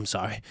Timberwolves. I'm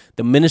sorry.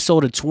 The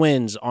Minnesota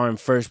Twins are in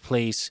 1st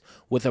place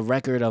with a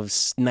record of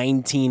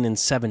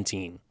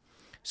 19-17.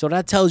 So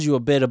that tells you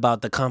a bit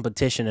about the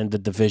competition in the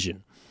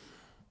division.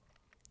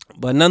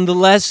 But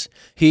nonetheless,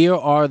 here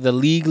are the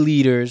league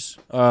leaders,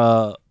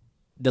 the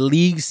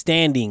league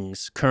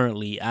standings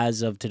currently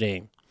as of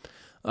today.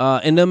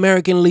 In the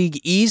American League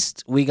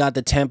East, we got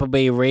the Tampa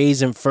Bay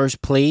Rays in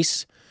 1st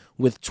place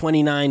with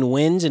 29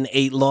 wins and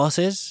 8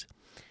 losses.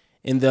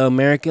 In the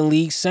American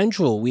League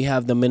Central, we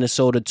have the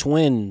Minnesota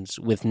Twins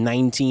with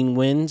 19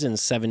 wins and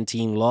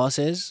 17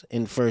 losses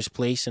in first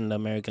place in the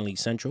American League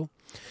Central.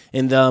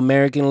 In the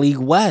American League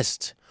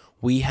West,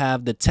 we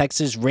have the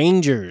Texas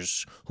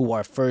Rangers, who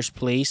are first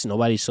place.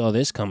 Nobody saw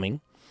this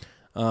coming,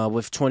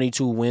 with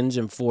 22 wins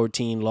and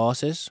 14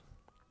 losses.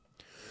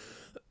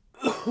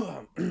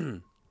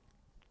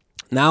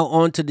 Now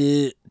on to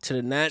the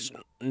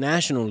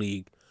National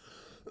League.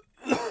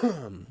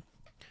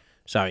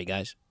 Sorry,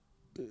 guys.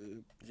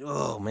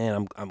 Oh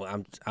man,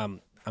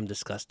 I'm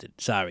disgusted.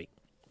 Sorry,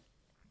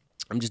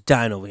 I'm just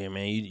dying over here,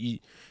 man. You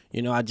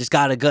know, I just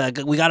gotta go.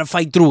 We gotta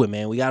fight through it,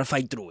 man. We gotta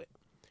fight through it.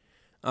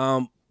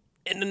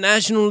 In the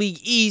National League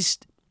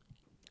East,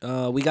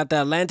 we got the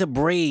Atlanta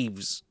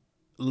Braves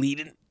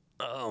leading.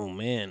 Oh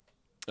man.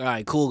 All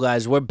right, cool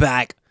guys, we're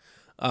back.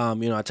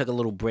 I took a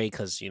little break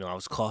because I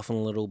was coughing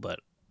a little, but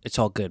it's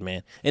all good,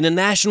 man. In the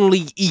National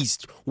League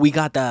East, we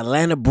got the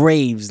Atlanta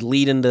Braves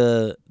leading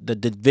the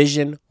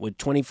division with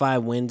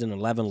 25 wins and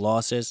 11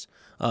 losses.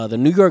 The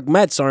New York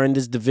Mets are in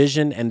this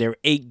division, and they're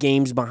 8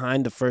 games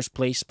behind the first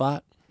place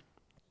spot.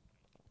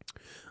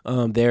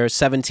 They're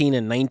 17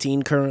 and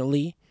 19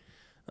 currently.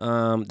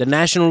 The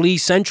National League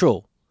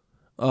Central,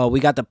 we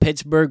got the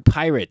Pittsburgh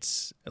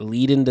Pirates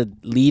leading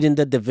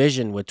the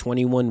division with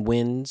 21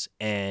 wins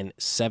and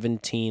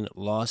 17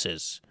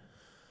 losses.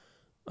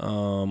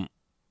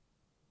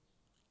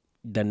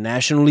 The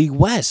National League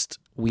West,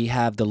 we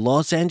have the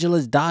Los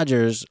Angeles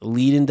Dodgers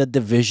leading the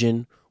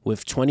division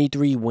with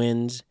 23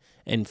 wins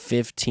and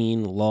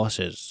 15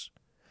 losses.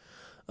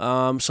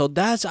 So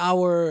that's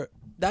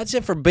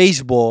it for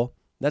baseball.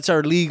 That's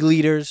our league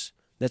leaders.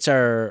 That's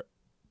our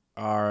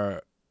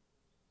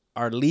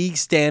league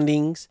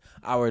standings,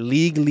 our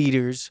league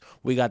leaders.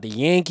 We got the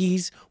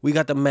Yankees, we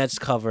got the Mets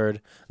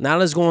covered. Now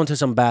let's go into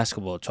some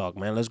basketball talk,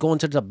 man. Let's go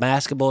into the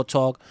basketball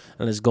talk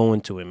and let's go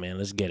into it, man.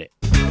 Let's get it.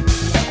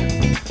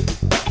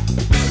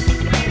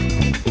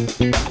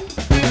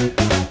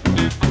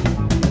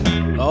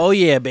 Oh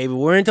yeah, baby,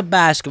 we're into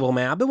basketball,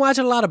 man. I've been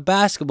watching a lot of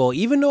basketball,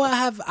 even though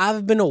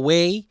I've been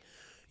away,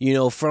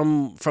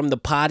 from the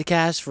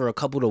podcast for a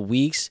couple of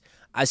weeks.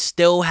 I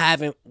still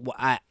haven't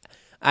I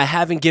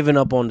haven't given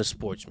up on the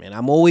sports, man.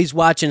 I'm always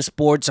watching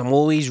sports. I'm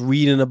always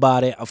reading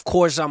about it. Of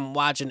course, I'm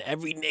watching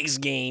every Knicks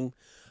game.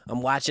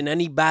 I'm watching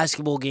any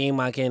basketball game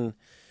I can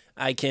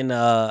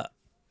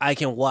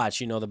watch.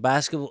 The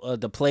basketball,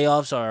 the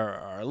playoffs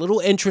are a little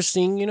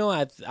interesting.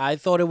 I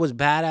thought it was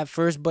bad at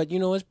first, but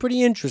it's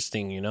pretty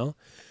interesting.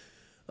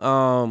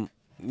 The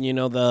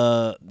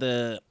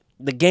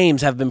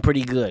games have been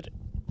pretty good.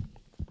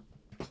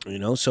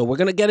 So we're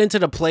gonna get into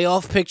the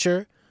playoff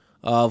picture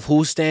of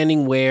who's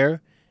standing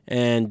where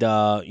and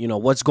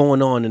what's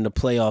going on in the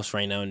playoffs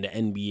right now in the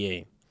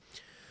NBA.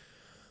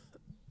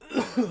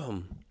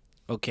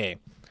 Okay,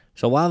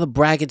 so while the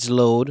brackets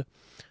load,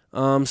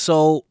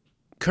 so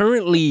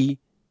currently,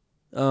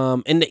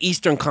 in the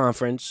Eastern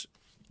Conference,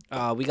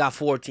 we got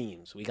 4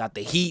 teams. We got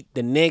the Heat,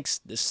 the Knicks,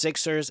 the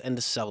Sixers, and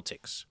the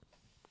Celtics.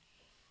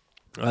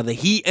 The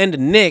Heat and the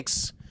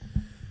Knicks,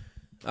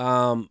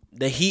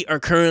 the Heat are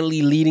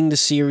currently leading the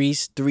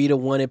series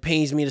 3-1. It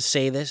pains me to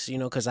say this,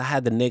 because I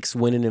had the Knicks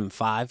winning in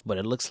 5, but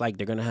it looks like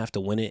they're gonna have to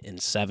win it in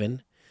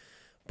 7.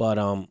 But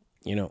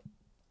the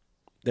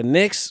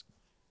Knicks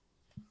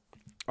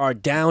are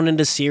down in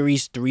the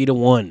series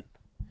 3-1.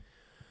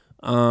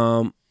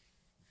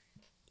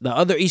 The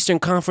other Eastern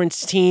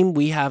Conference team,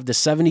 we have the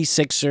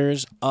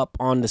 76ers up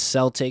on the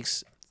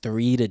Celtics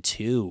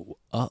 3-2.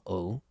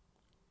 Uh-oh.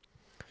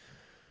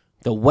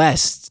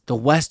 The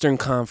Western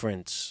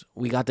Conference,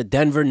 we got the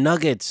Denver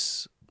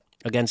Nuggets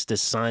against the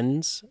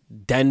Suns.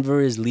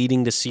 Denver is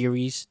leading the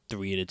series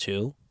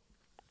 3-2.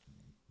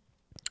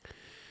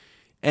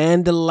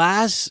 And the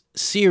last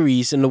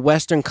series in the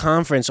Western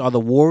Conference are the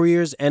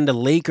Warriors and the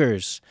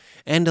Lakers.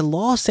 And the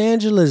Los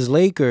Angeles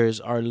Lakers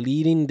are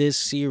leading this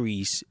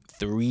series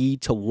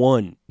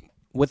 3-1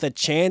 with a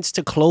chance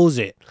to close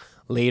it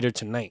later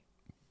tonight.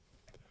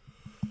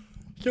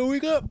 So we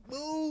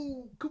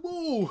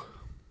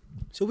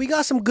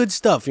got some good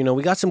stuff,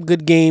 we got some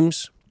good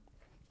games.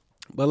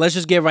 But let's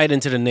just get right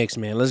into the Knicks,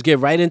 man. Let's get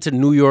right into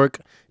New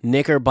York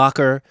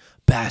Knickerbocker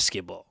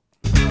basketball.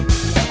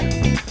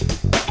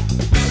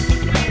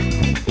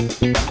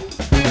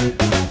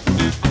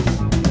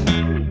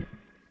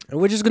 And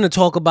we're just going to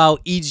talk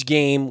about each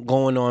game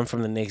going on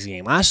from the Knicks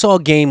game. I saw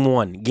game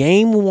 1.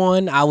 Game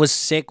 1, I was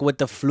sick with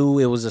the flu.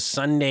 It was a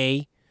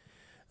Sunday,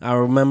 I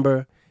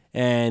remember.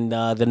 And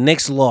the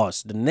Knicks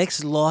lost. The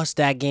Knicks lost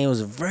that game. It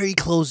was a very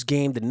close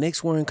game. The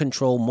Knicks were in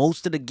control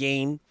most of the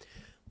game.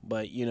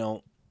 But,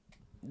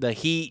 the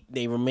Heat,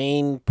 they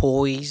remained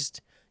poised.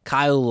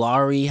 Kyle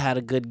Lowry had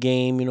a good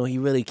game. He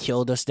really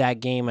killed us that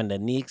game. And the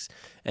Knicks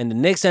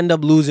end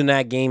up losing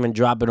that game and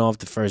dropping off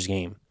the first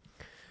game.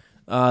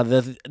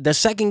 The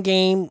second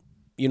game,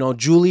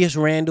 Julius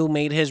Randle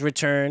made his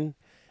return,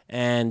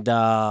 and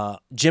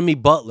Jimmy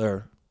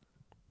Butler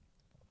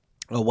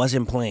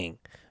wasn't playing.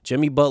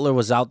 Jimmy Butler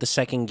was out the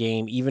second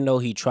game, even though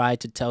he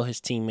tried to tell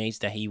his teammates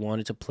that he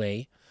wanted to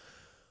play.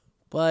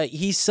 but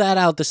he sat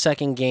out the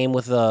second game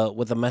with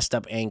a messed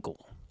up ankle.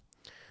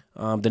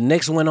 The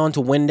Knicks went on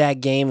to win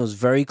that game. It was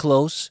very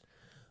close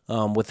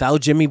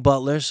without Jimmy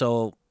Butler.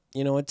 So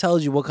it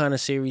tells you what kind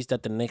of series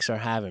that the Knicks are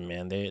having,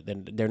 man.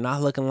 They're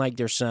not looking like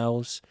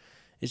themselves.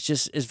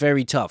 It's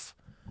very tough.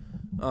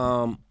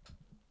 The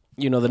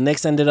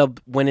Knicks ended up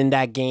winning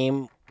that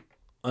game.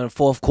 In the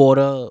fourth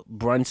quarter,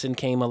 Brunson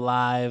came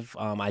alive.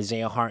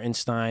 Isaiah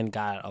Hartenstein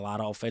got a lot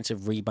of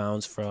offensive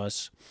rebounds for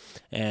us.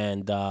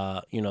 And,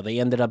 they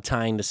ended up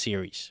tying the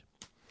series.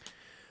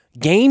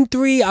 Game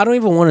 3, I don't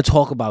even want to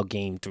talk about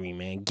Game 3,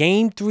 man.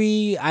 Game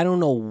 3, I don't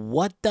know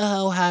what the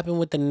hell happened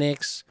with the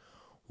Knicks,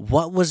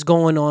 what was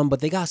going on, but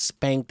they got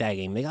spanked that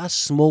game. They got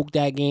smoked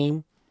that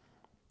game.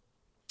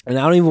 And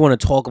I don't even want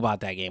to talk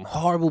about that game.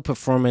 Horrible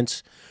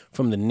performance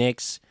from the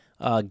Knicks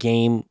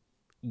game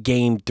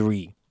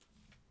 3.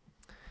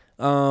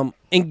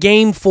 In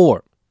Game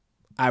 4,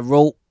 I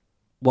wrote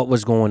what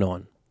was going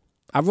on.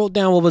 I wrote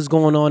down what was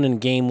going on in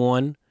Game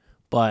 1,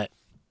 but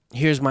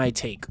here's my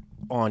take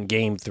on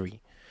Game 3.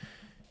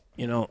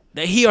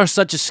 The Heat are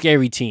such a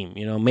scary team.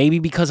 Maybe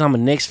because I'm a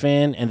Knicks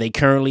fan and they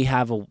currently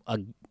have a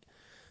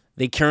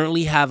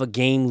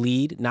game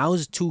lead. Now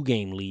it's a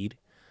 2-game lead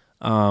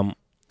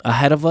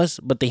ahead of us,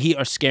 but the Heat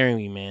are scaring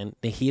me, man.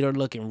 The Heat are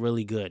looking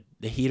really good.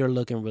 They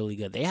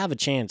have a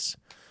chance,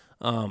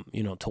 to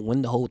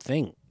win the whole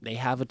thing. They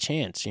have a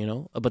chance,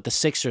 But the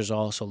Sixers are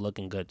also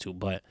looking good too.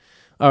 But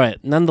all right,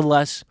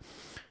 nonetheless,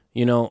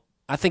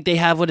 I think they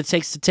have what it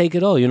takes to take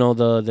it all.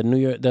 The New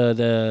York,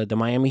 the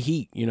Miami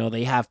Heat.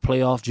 They have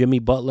playoff Jimmy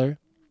Butler.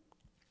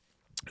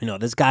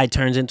 This guy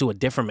turns into a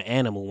different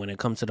animal when it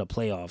comes to the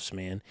playoffs,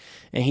 man.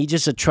 And he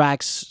just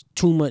attracts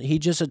too much. He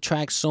just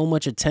attracts so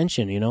much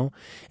attention, And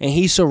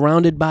he's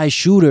surrounded by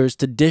shooters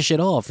to dish it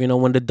off,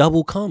 when the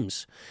double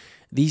comes.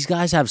 These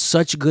guys have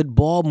such good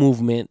ball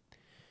movement,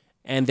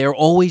 and they're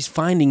always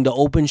finding the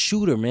open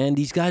shooter, man.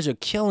 These guys are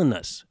killing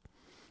us.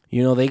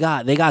 They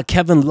got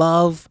Kevin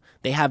Love.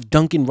 They have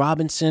Duncan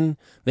Robinson.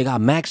 They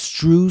got Max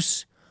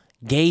Strus,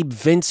 Gabe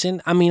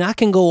Vincent. I mean, I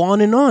can go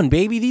on and on,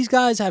 baby. These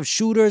guys have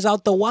shooters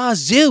out the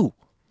wazoo.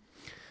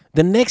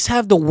 The Knicks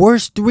have the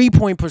worst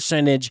three-point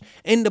percentage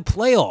in the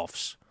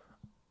playoffs.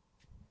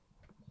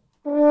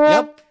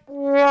 Yep.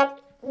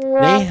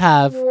 They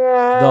have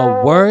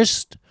the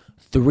worst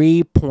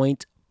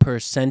three-point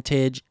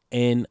percentage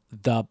in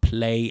the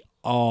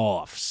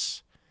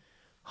playoffs.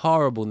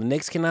 Horrible. The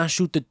Knicks cannot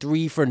shoot the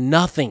three for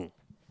nothing.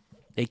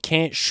 They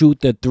can't shoot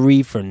the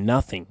three for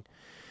nothing.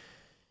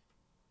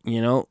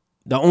 The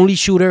only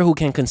shooter who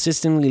can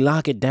consistently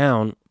lock it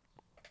down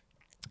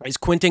is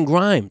Quentin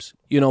Grimes.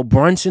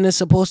 Brunson is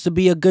supposed to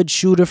be a good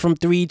shooter from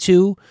 3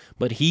 too,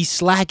 but he's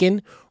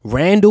slacking.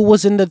 Randle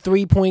was in the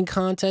 3-point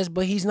contest,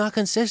 but he's not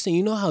consistent.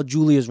 You know how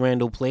Julius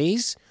Randle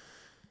plays.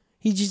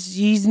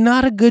 He's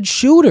not a good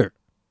shooter.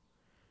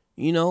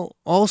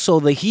 Also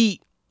the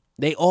Heat,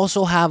 they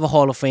also have a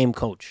Hall of Fame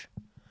coach.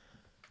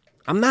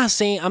 I'm not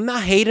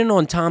hating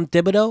on Tom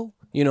Thibodeau.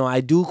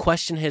 I do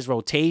question his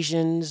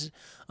rotations,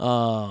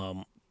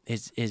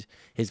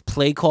 his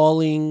play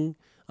calling,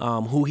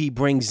 who he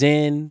brings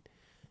in,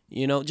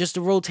 just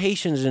the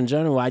rotations in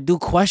general. I do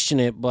question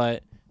it,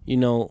 but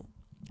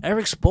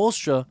Eric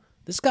Spoelstra,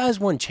 this guy's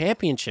won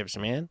championships,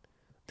 man.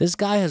 This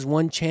guy has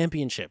won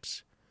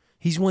championships.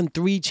 He's won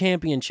 3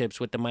 championships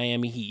with the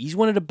Miami Heat. He's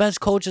one of the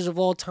best coaches of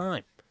all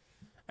time.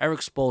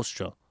 Eric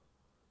Spoelstra.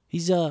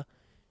 He's a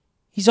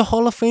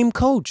Hall of Fame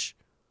coach.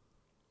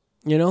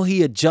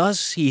 He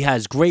adjusts. He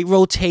has great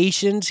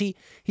rotations.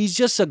 He's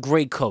just a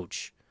great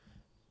coach.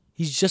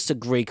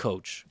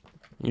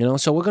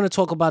 So we're going to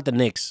talk about the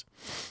Knicks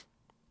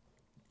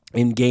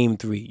in Game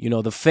 3.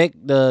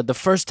 The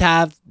first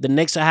half, the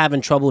Knicks are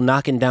having trouble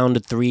knocking down the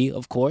 3,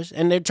 of course,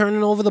 and they're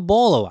turning over the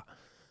ball a lot.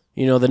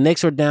 The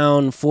Knicks are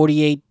down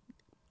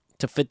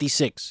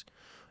 48-56.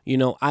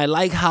 I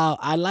like how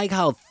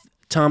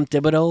Tom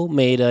Thibodeau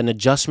made an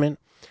adjustment.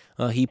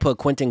 He put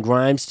Quentin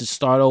Grimes to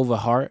start over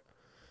Hart,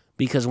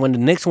 because when the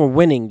Knicks were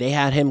winning, they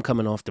had him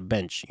coming off the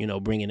bench,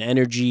 bringing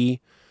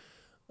energy.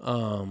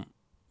 And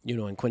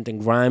Quentin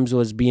Grimes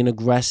was being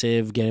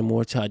aggressive, getting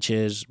more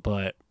touches,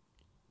 but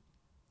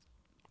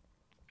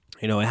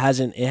it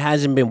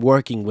hasn't been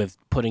working with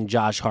putting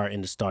Josh Hart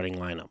in the starting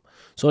lineup.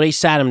 So they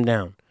sat him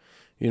down.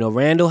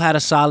 Randle had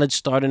a solid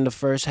start in the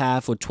first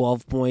half with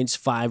 12 points,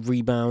 5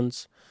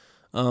 rebounds.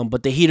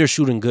 But the Heat are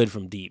shooting good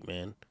from deep,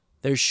 man.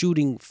 They're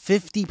shooting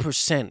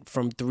 50%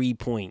 from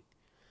 3-point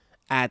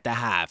at the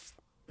half.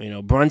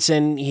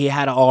 Brunson, he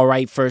had an all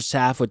right first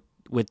half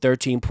with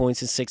 13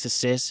 points and 6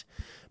 assists.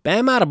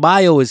 Bam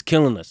Adebayo is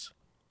killing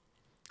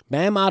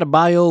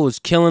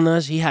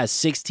us. He has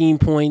 16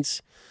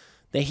 points.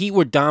 The Heat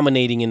were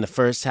dominating in the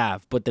first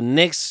half, but the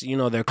Knicks,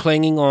 they're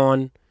clinging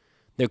on.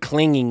 They're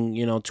clinging,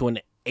 to an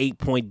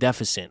 8-point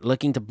deficit,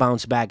 looking to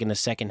bounce back in the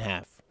second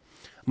half.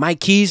 My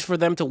keys for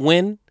them to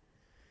win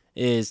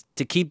is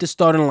to keep the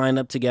starting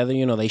lineup together.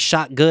 They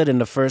shot good in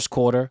the first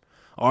quarter.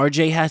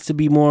 RJ has to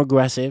be more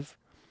aggressive.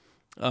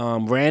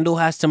 Randle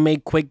has to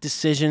make quick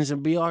decisions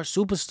and be our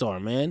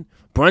superstar, man.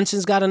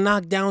 Brunson's got to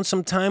knock down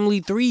some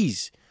timely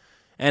threes.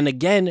 And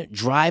again,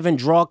 drive and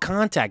draw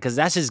contact, because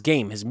that's his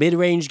game. His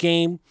mid-range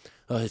game,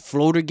 his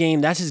floater game,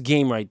 that's his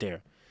game right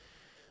there.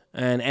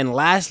 And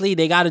lastly,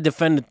 they got to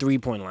defend the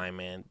three-point line,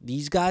 man.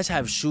 These guys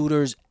have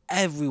shooters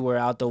everywhere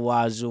out the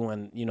wazoo,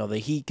 and the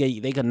Heat,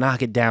 they can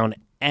knock it down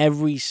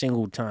every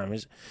single time.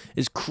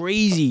 It's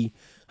crazy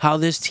how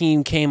this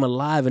team came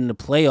alive in the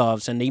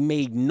playoffs, and they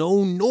made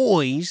no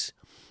noise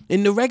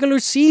in the regular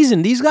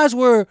season. These guys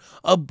were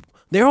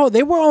they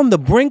were on the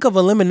brink of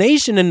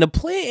elimination in the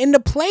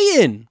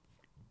play-in.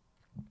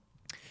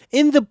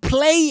 In the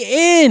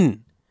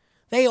play-in,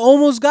 they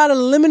almost got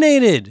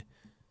eliminated.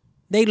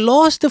 They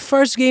lost the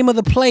first game of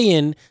the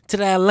play-in to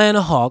the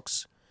Atlanta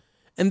Hawks,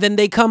 and then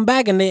they come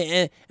back and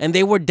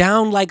they were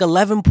down like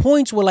 11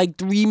 points with like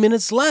 3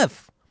 minutes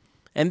left.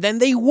 And then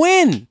they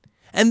win.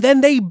 And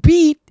then they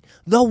beat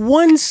the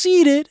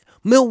one-seeded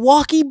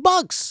Milwaukee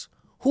Bucks,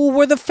 who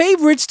were the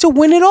favorites to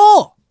win it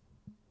all.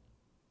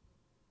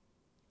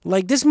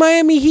 Like, this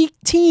Miami Heat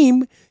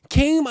team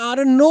came out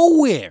of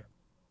nowhere.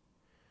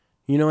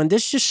 And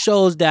this just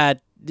shows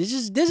that this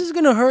is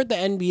going to hurt the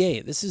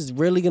NBA. This is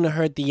really going to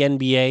hurt the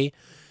NBA,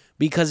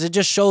 because it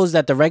just shows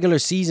that the regular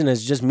season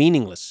is just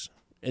meaningless.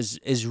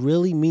 Is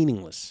really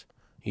meaningless.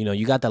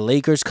 You got the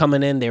Lakers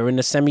coming in. They're in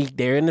the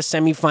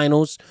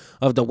semifinals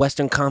of the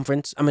Western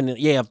Conference.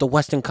 Of the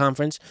Western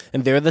Conference,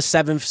 and they're the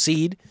 7th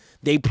seed.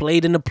 They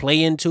played in the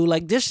play-in too.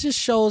 Like, this just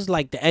shows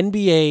like the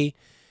NBA,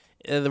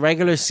 the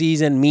regular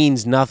season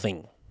means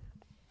nothing.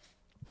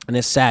 And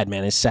it's sad,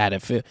 man. It's sad.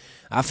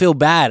 I feel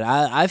bad.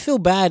 I feel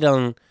bad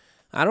on.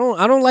 I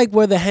don't like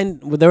where the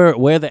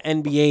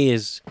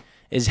NBA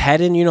is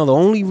heading. The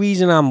only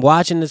reason I'm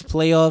watching this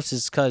playoffs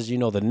is because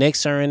the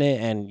Knicks are in it,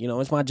 and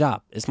it's my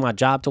job. It's my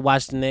job to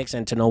watch the Knicks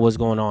and to know what's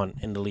going on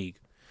in the league.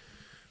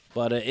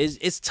 But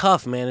it's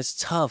tough, man. It's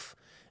tough.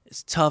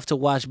 It's tough to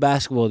watch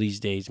basketball these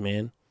days,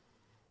 man.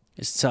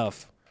 It's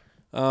tough.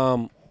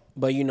 But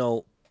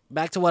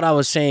back to what I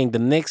was saying, the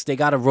Knicks, they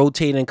got to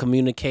rotate and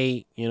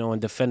communicate,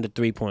 and defend the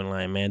three-point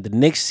line, man. The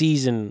Knicks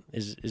season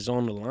is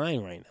on the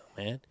line right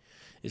now, man.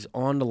 It's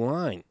on the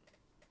line.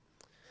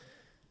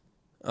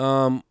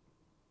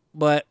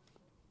 But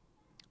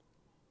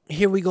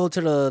here we go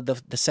to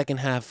the second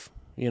half.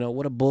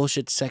 What a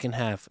bullshit second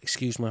half.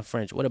 Excuse my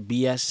French. What a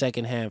BS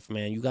second half,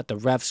 man. You got the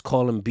refs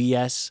calling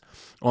BS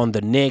on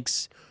the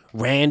Knicks.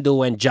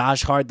 Randall and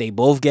Josh Hart, they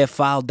both get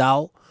fouled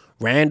out.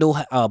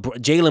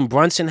 Jalen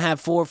Brunson had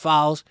 4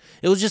 fouls.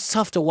 It was just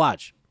tough to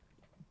watch.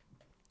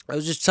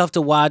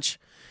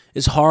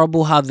 It's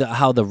horrible how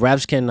the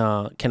refs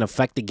can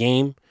affect the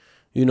game.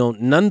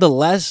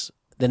 Nonetheless,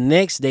 the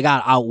Knicks, they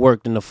got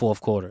outworked in the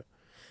fourth quarter.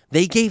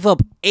 They gave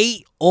up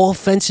 8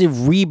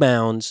 offensive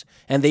rebounds,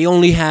 and they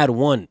only had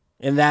 1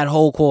 in that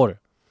whole quarter.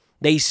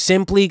 They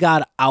simply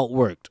got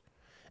outworked.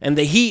 And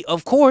the Heat,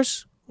 of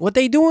course, what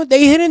they doing?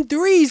 They hitting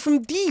threes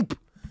from deep.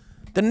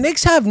 The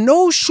Knicks have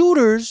no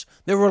shooters.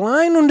 They're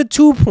relying on the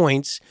 2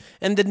 points.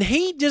 And the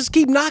Heat just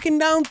keep knocking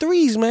down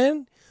threes,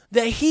 man.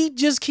 The Heat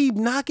just keep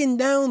knocking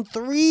down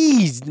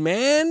threes,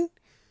 man.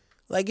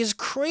 Like, it's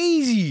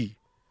crazy.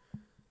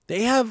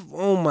 They have,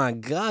 oh my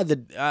God.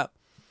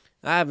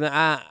 If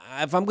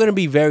I'm going to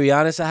be very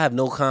honest, I have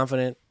no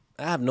confidence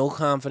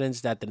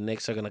that the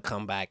Knicks are going to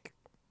come back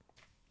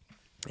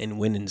and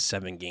win in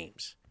 7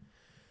 games.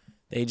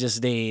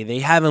 They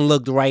haven't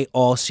looked right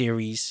all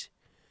series.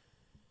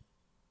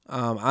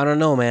 I don't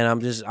know, man.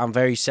 I'm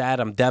very sad.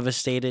 I'm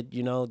devastated.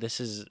 This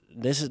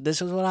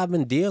is what I've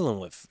been dealing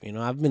with.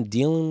 I've been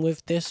dealing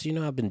with this.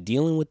 I've been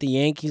dealing with the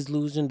Yankees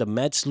losing, the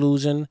Mets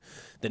losing,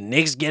 the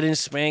Knicks getting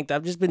spanked.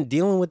 I've just been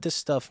dealing with this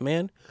stuff,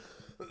 man.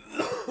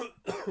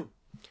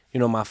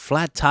 My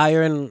flat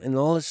tire and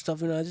all this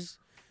stuff. It's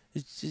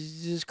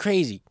just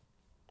crazy.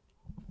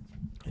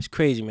 It's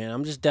crazy, man.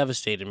 I'm just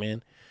devastated,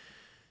 man.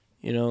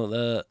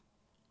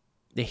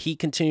 The Heat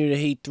continue to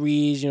hit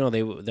threes.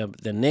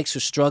 The Knicks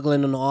are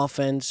struggling on the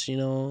offense.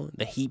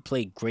 The Heat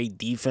play great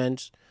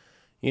defense.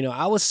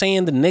 I was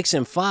saying the Knicks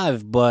in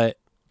 5, but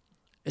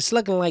it's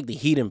looking like the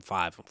Heat in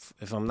 5.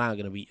 If I'm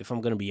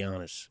gonna be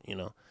honest,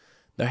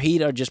 the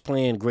Heat are just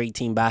playing great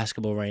team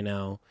basketball right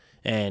now,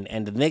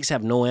 and the Knicks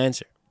have no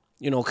answer.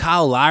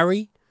 Kyle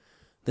Lowry,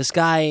 this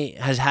guy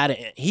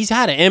he's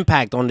had an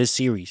impact on this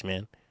series,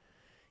 man.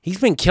 He's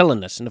been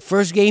killing us. In the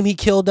first game, he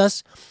killed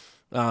us.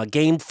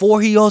 Game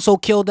 4, he also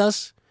killed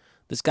us.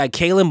 This guy,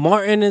 Caleb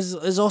Martin,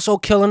 is also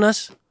killing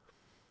us.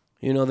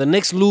 The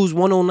Knicks lose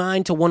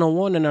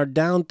 109-101 and are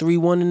down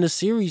 3-1 in the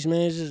series,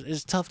 man.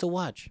 It's tough to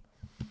watch.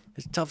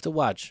 It's tough to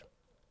watch.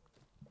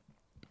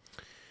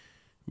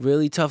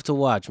 Really tough to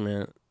watch,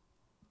 man.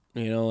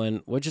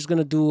 And we're just going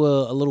to do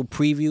a little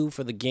preview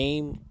for the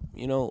game.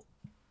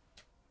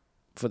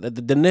 For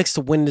the Knicks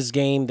to win this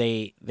game,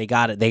 they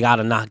got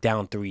to knock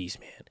down threes,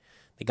 man.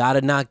 They got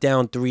to knock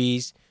down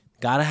threes.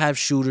 Got to have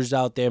shooters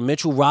out there.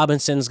 Mitchell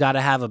Robinson's got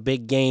to have a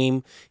big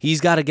game.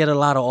 He's got to get a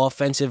lot of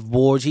offensive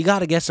boards. He got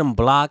to get some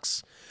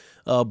blocks.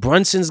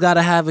 Brunson's got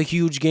to have a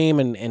huge game.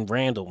 And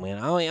Randall, man.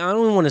 I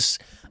don't want to...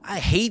 I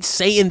hate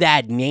saying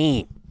that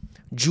name.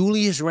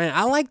 Julius Randle.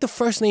 I like the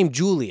first name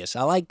Julius.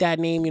 I like that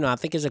name. I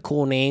think it's a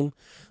cool name.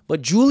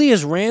 But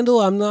Julius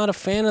Randle, I'm not a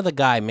fan of the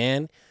guy,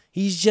 man.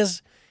 He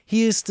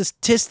is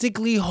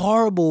statistically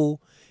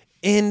horrible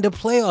in the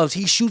playoffs.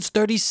 He shoots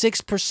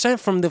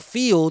 36% from the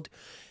field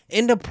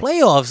in the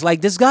playoffs.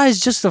 Like, this guy is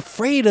just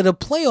afraid of the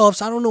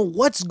playoffs. I don't know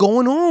what's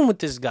going on with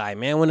this guy,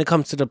 man, when it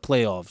comes to the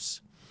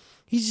playoffs.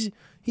 He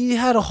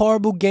had a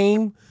horrible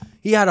game.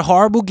 He had a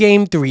horrible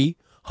game 3,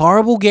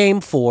 horrible game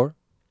 4.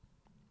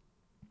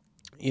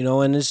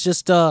 And it's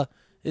just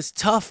it's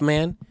tough,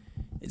 man.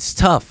 It's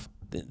tough.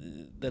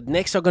 The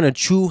Knicks are gonna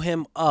chew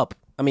him up.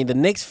 I mean, the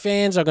Knicks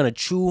fans are gonna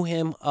chew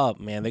him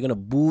up, man. They're gonna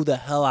boo the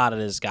hell out of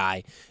this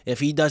guy if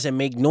he doesn't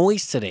make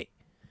noise today.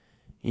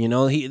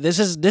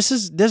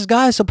 This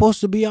guy is supposed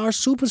to be our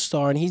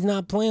superstar, and he's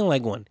not playing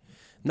like one.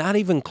 Not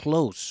even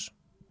close.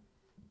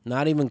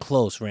 Not even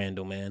close,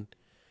 Randle, man.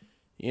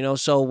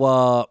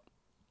 So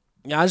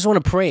I just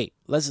want to pray.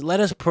 Let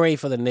us pray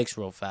for the Knicks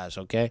real fast,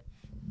 okay?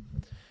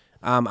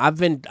 I've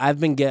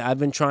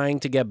been trying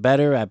to get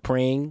better at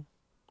praying.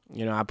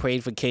 I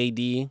prayed for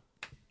KD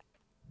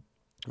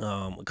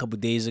a couple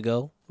days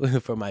ago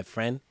for my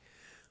friend.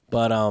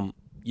 But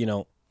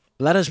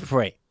let us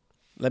pray.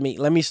 Let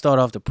me start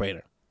off the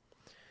prayer.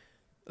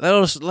 Let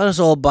us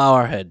all bow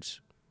our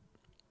heads.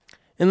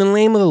 In the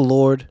name of the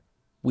Lord,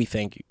 we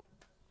thank you.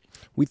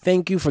 We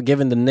thank you for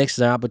giving the Knicks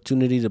the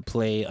opportunity to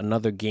play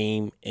another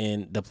game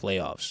in the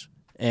playoffs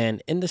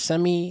and in the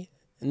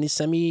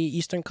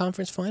semi-Eastern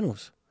Conference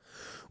Finals.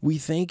 We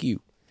thank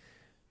you.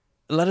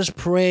 Let us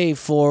pray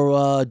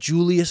for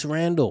Julius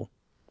Randle.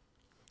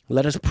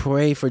 Let us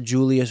pray for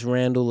Julius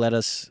Randle.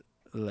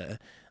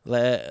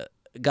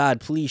 God,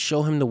 please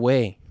show him the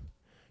way.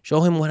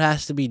 Show him what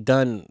has to be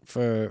done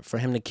for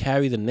him to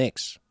carry the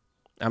Knicks.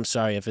 I'm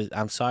sorry if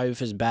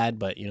it's bad,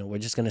 but we're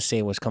just gonna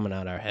say what's coming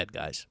out of our head,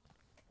 guys.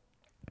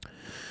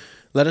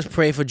 Let us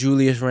pray for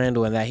Julius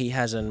Randle and that he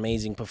has an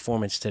amazing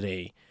performance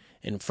today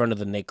in front of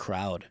the Knicks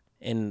crowd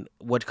in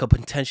what could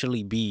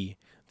potentially be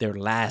their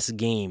last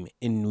game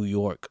in New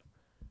York.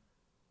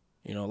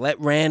 Let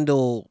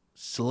Randle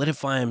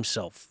solidify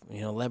himself.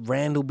 Let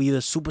Randle be the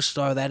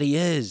superstar that he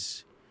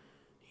is.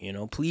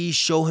 Please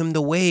show him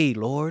the way,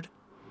 Lord.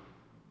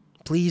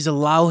 Please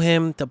allow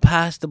him to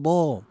pass the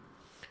ball.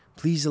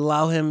 Please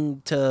allow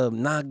him to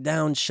knock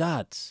down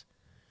shots.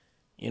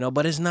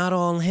 But it's not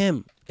all on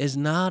him. It's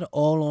not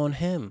all on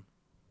him.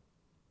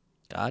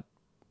 God.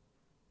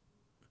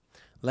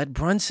 Let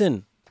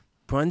Brunson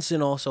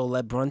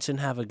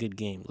have a good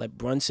game. Let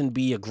Brunson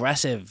be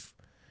aggressive.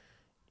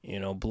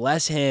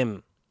 Bless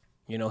him.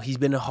 He's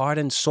been the heart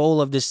and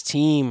soul of this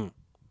team.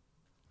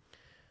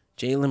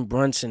 Jalen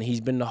Brunson,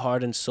 he's been the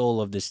heart and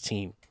soul of this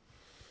team.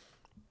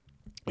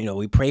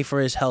 We pray for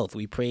his health.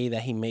 We pray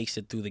that he makes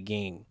it through the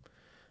game.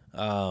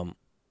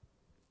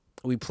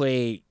 We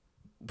pray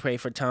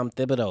for Tom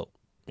Thibodeau.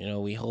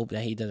 We hope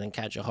that he doesn't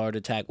catch a heart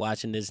attack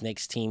watching this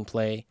Knicks team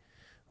play.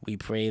 We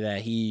pray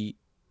that he,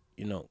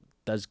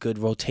 does good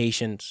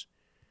rotations.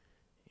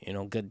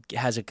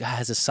 Has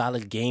a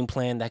solid game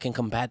plan that can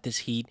combat this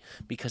heat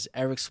because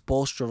Erik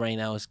Spoelstra right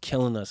now is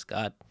killing us,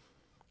 God.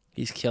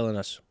 He's killing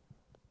us.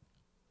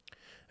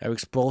 Erik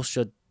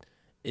Spoelstra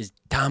is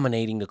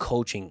dominating the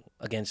coaching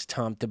against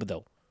Tom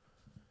Thibodeau.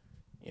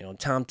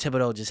 Tom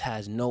Thibodeau just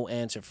has no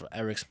answer for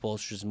Erik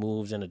Spoelstra's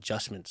moves and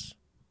adjustments.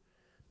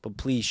 But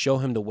please show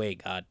him the way,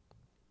 God.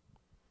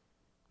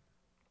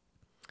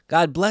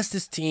 God, bless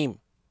this team.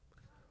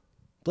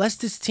 Bless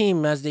this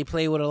team as they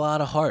play with a lot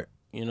of heart.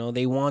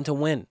 They want to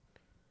win.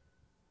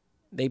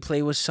 They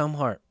play with some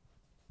heart.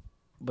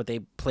 But they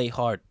play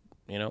hard,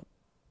 Even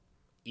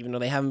though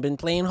they haven't been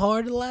playing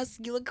hard the last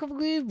couple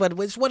of years. But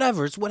it's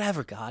whatever. It's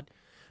whatever, God.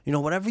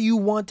 Whatever you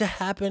want to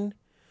happen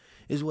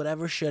is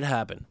whatever should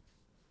happen.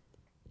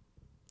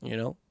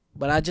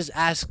 But I just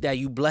ask that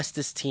you bless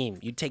this team.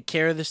 You take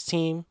care of this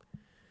team.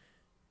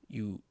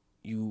 You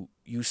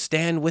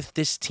stand with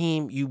this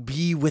team. You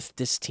be with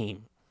this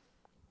team.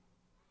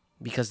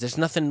 Because there's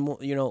nothing more,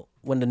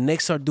 when the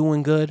Knicks are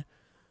doing good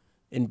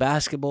in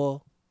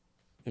basketball,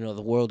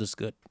 the world is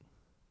good.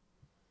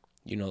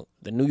 The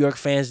New York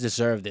fans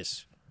deserve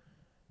this.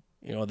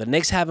 The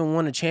Knicks haven't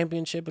won a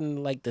championship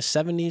in like the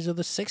 70s or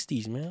the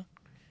 60s, man.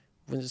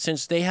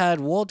 Since they had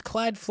Walt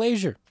Clyde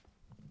Frazier.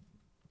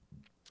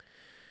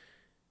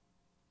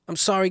 I'm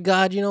sorry,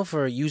 God,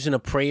 for using a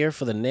prayer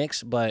for the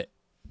Knicks, but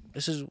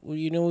this is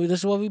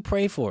what we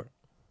pray for.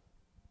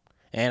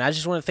 And I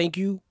just want to thank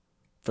you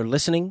for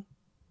listening.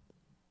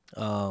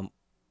 For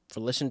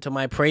listening to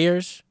my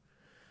prayers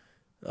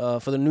for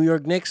the New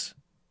York Knicks.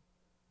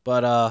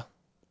 But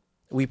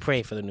we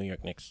pray for the New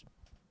York Knicks.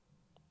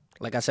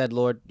 Like I said,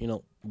 Lord,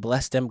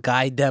 bless them,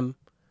 guide them,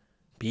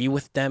 be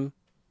with them,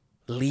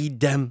 lead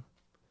them.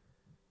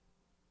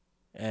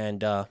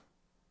 And,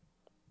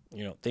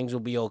 things will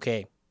be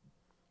okay.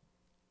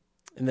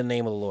 In the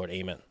name of the Lord,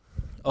 amen.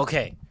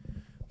 Okay,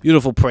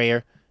 beautiful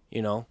prayer.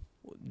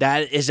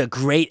 That is a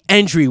great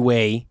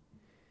entryway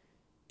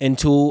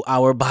into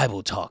our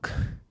Bible talk.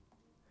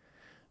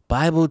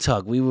 Bible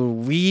talk. We will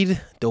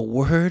read the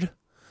word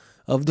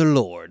of the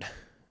Lord.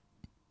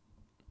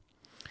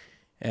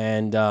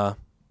 And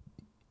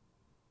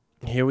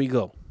here we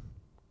go.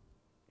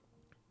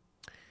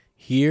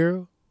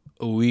 Here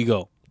we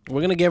go.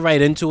 We're gonna get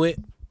right into it.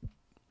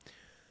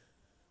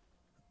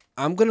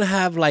 I'm gonna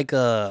have like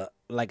a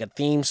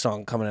theme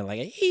song coming in, like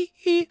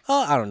a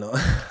oh, I don't know.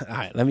 All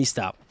right, let me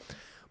stop.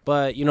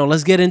 But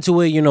let's get into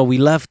it. We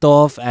left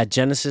off at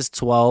Genesis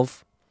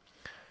 12,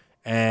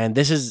 and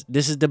this is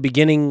the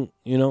beginning.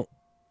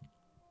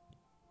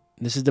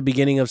 This is the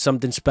beginning of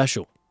something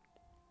special.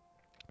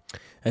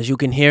 As you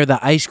can hear,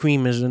 the ice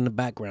cream is in the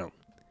background.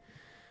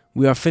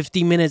 We are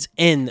 50 minutes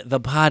in the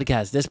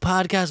podcast. This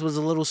podcast was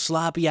a little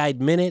sloppy, I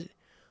admit it.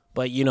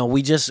 But,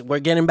 we're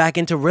getting back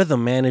into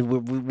rhythm, man.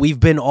 And we've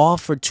been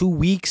off for 2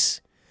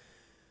 weeks.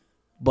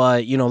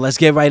 But, let's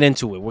get right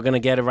into it. We're going to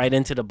get right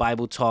into the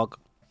Bible talk.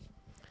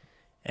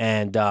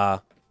 And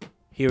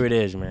here it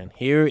is, man.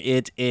 Here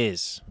it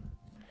is.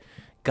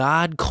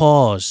 God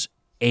calls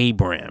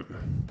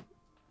Abram.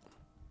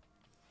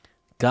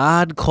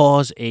 God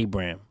calls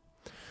Abram.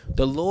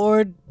 The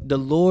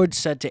Lord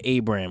said to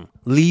Abram,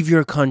 "Leave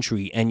your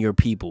country and your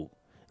people.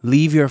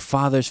 Leave your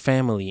father's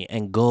family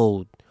and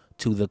go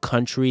to the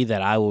country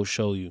that I will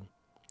show you.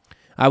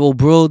 I will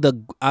build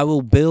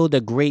a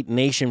great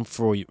nation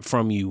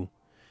from you.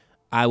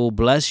 I will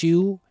bless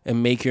you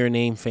and make your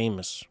name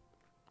famous.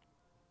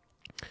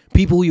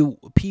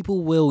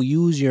 People will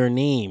use your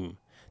name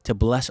to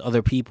bless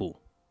other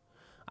people.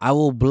 I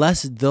will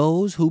bless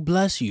those who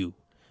bless you,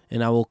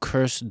 and I will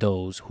curse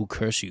those who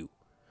curse you.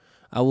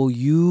 I will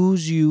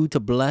use you to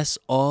bless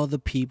all the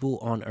people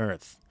on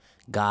earth,"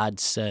 God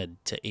said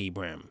to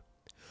Abram.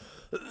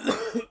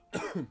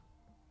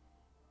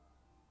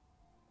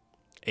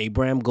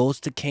 Abram goes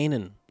to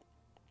Canaan.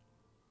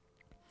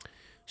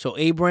 So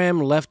Abram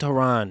left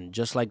Haran,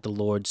 just like the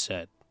Lord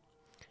said,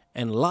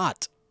 and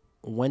Lot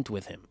went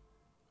with him.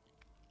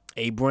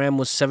 Abram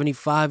was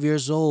 75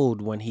 years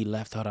old when he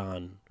left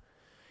Haran.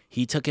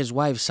 He took his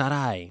wife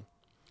Sarai,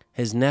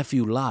 his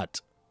nephew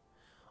Lot,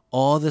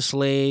 all the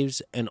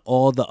slaves, and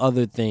all the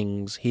other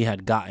things he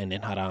had gotten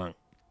in Haran.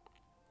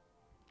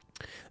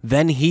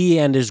 Then he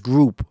and his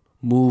group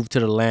moved to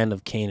the land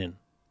of Canaan.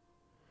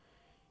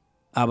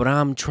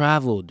 Abram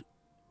traveled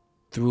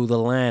through the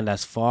land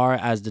as far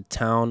as the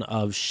town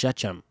of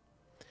Shechem,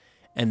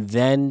 and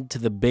then to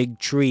the big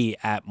tree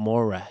at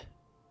Moreh.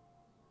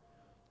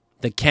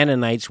 The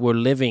Canaanites were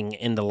living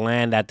in the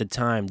land at the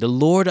time. The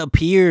Lord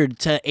appeared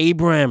to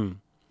Abram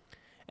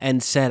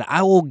and said,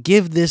 "I will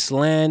give this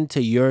land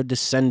to your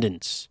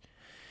descendants."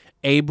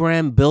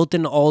 Abram built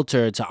an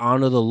altar to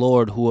honor the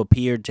Lord who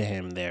appeared to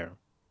him there.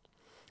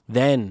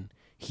 Then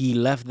he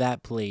left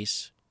that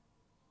place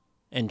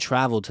and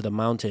traveled to the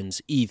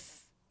mountains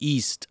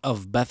east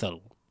of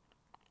Bethel.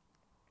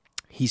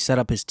 He set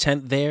up his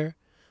tent there.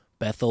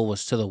 Bethel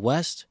was to the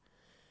west,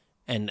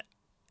 and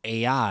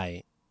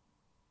Ai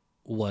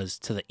was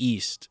to the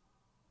east.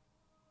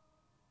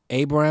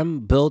 Abram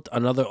built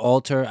another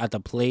altar at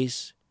the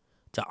place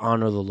to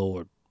honor the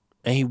Lord,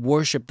 and he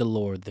worshiped the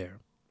Lord there.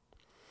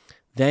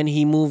 Then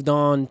he moved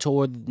on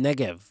toward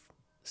Negev,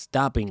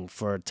 stopping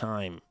for a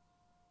time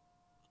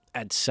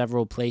at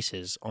several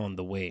places on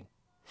the way.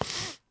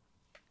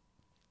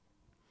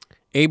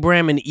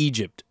 Abram in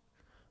Egypt.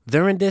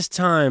 During this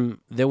time,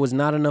 there was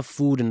not enough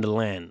food in the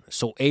land,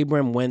 so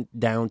Abram went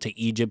down to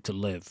Egypt to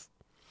live.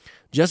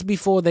 Just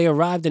before they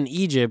arrived in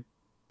Egypt,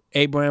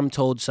 Abram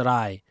told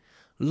Sarai,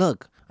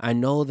 "Look, I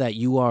know that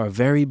you are a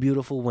very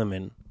beautiful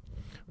woman.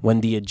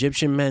 When the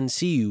Egyptian men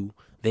see you,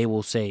 they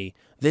will say,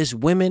 'This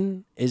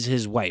woman is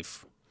his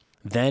wife.'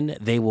 Then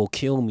they will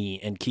kill me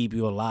and keep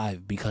you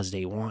alive because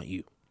they want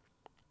you.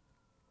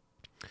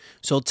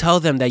 So tell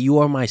them that you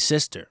are my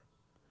sister.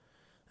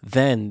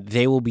 Then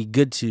they will be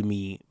good to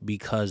me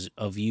because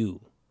of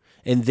you.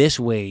 In this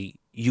way,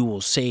 you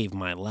will save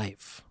my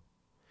life."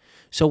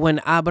 So when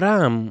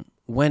Abram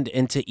went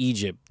into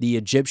Egypt, the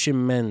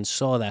Egyptian men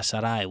saw that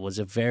Sarai was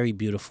a very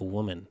beautiful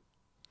woman.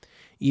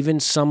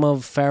 Even some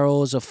of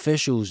Pharaoh's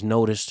officials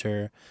noticed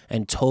her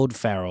and told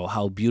Pharaoh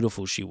how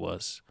beautiful she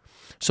was.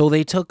 So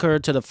they took her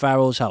to the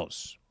Pharaoh's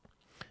house.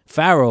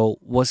 Pharaoh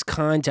was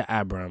kind to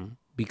Abram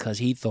because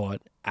he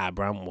thought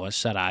Abram was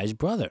Sarai's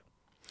brother.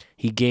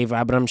 He gave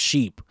Abram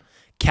sheep,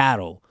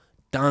 cattle,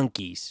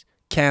 donkeys,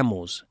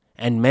 camels,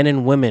 and men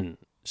and women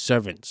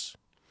servants.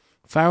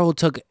 Pharaoh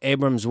took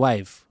Abram's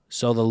wife,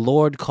 so the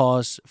Lord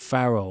caused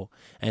Pharaoh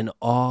and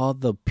all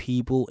the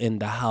people in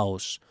the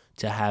house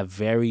to have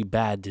very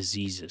bad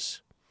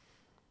diseases.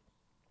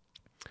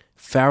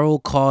 Pharaoh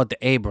called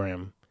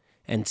Abram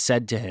and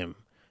said to him,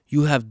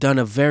 "You have done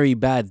a very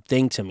bad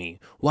thing to me.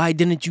 Why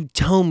didn't you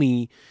tell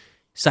me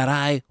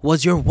Sarai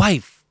was your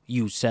wife?"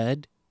 you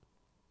said.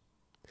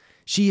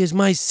 "She is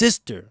my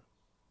sister.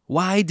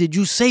 Why did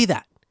you say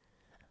that?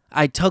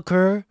 I took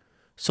her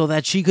so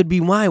that she could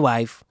be my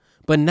wife,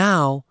 but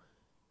now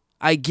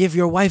I give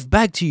your wife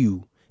back to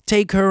you.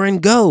 Take her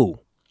and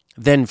go."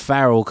 Then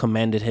Pharaoh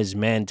commanded his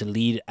men to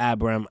lead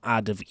Abram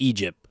out of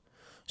Egypt.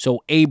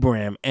 So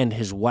Abram and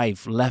his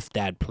wife left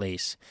that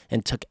place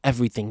and took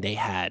everything they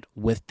had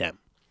with them.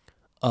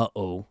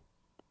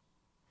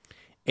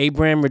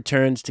 Abram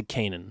returns to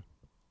Canaan.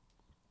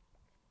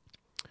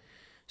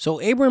 So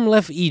Abram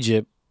left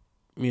Egypt,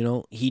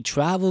 he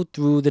traveled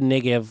through the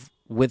Negev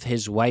with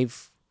his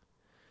wife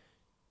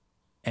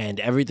and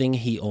everything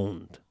he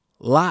owned.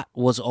 Lot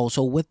was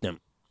also with them.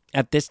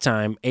 At this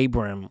time,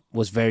 Abram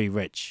was very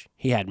rich.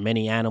 He had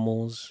many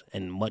animals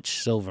and much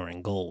silver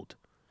and gold.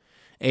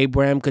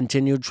 Abram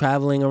continued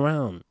traveling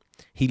around.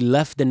 He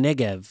left the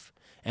Negev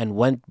and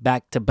went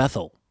back to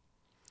Bethel.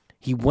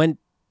 He went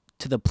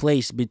to the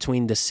place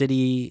between the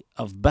city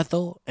of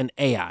Bethel and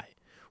Ai,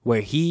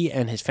 where he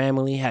and his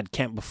family had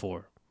camped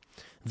before.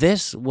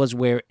 This was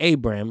where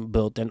Abram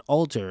built an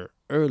altar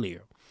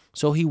earlier,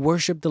 so he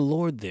worshiped the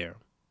Lord there.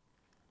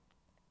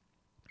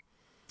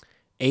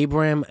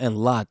 Abram and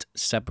Lot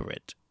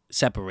separate.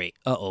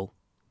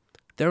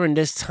 During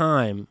this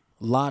time,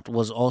 Lot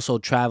was also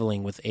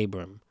traveling with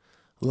Abram.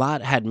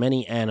 Lot had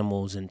many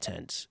animals and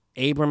tents.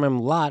 Abram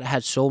and Lot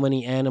had so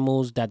many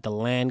animals that the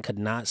land could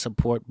not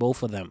support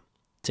both of them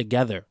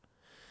together.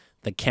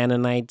 The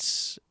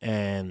Canaanites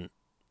and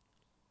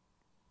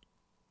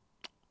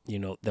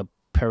the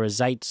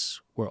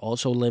Perizzites were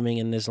also living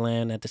in this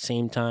land at the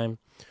same time.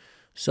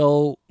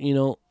 So,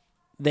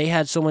 they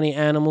had so many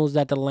animals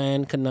that the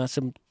land could not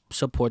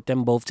support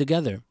them both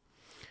together.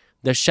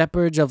 The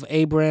shepherds of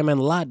Abram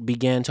and Lot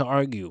began to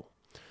argue.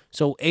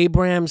 So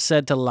Abram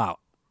said to Lot,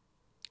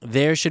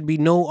 "There should be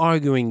no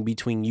arguing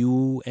between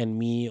you and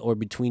me or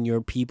between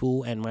your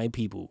people and my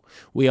people.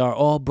 We are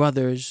all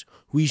brothers.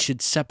 We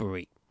should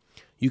separate.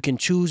 You can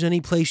choose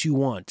any place you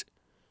want.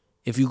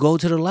 If you go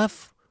to the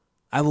left,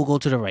 I will go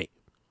to the right.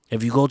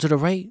 If you go to the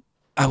right,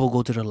 I will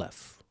go to the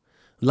left."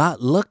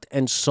 Lot looked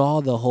and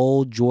saw the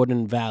whole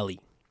Jordan Valley.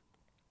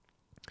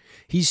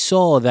 He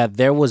saw that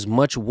there was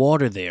much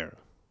water there.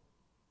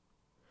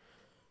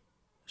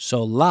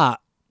 So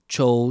Lot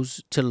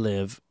chose to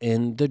live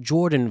in the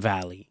Jordan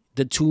Valley.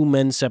 The two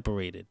men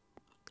separated,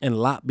 and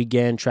Lot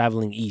began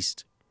traveling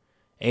east.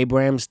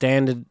 Abram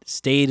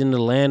stayed in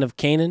the land of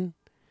Canaan,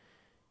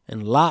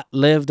 and Lot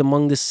lived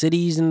among the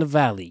cities in the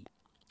valley.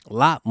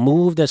 Lot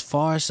moved as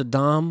far as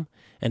Sodom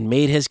and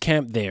made his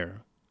camp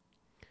there.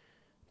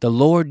 The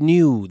Lord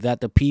knew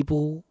that the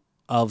people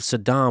of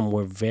Sodom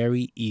were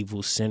very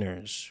evil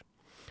sinners.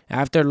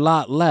 After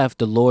Lot left,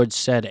 the Lord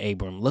said to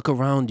Abram, "Look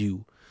around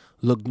you.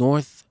 Look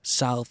north,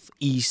 south,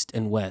 east,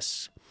 and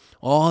west.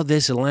 All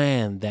this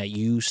land that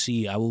you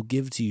see I will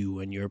give to you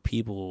and your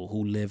people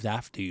who lived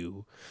after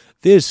you.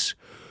 This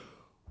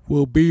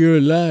will be your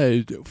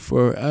land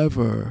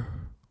forever.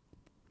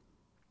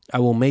 I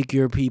will make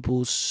your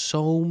people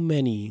so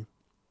many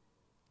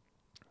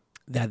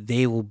that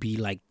they will be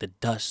like the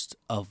dust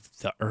of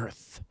the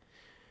earth.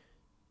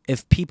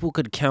 If people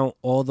could count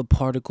all the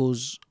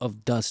particles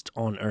of dust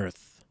on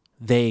earth,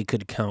 they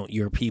could count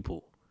your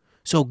people.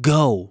 So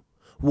go,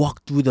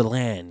 walk through the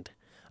land.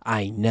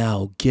 I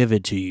now give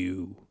it to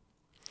you."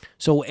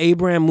 So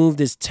Abraham moved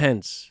his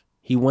tents.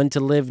 He went to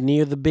live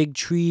near the big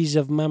trees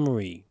of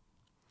Mamre.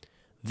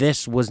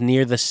 This was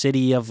near the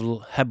city of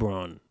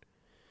Hebron.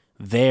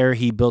 There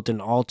he built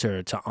an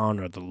altar to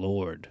honor the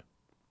Lord.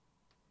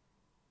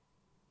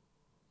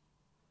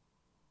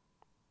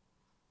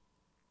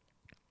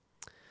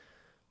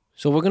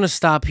 So we're going to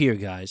stop here,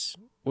 guys.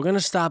 We're going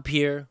to stop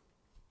here.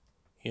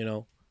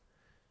 We're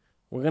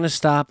going to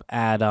stop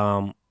at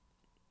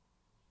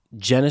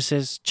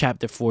Genesis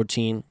chapter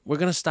 14. We're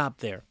going to stop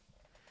there.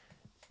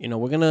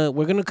 We're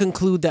going to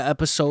conclude the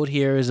episode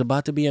here. It's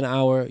about to be an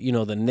hour.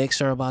 The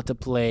Knicks are about to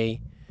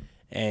play,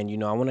 and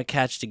I want to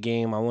catch the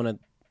game. I want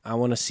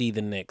to see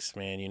the Knicks,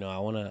 man. I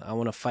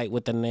want to fight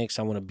with the Knicks.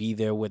 I want to be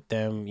there with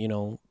them,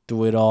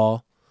 through it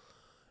all.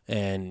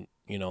 And,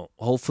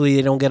 hopefully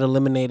they don't get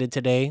eliminated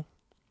today.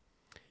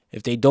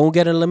 If they don't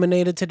get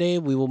eliminated today,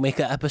 we will make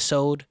an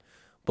episode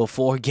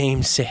before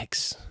Game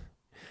 6.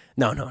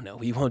 No,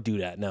 we won't do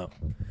that, no.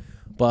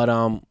 But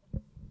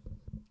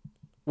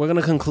we're going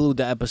to conclude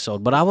the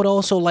episode. But I would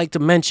also like to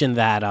mention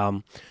that,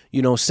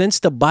 since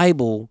the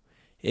Bible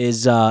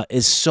is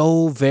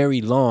so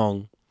very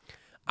long,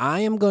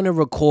 I am going to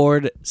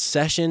record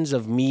sessions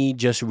of me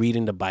just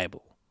reading the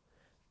Bible.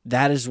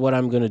 That is what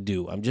I'm going to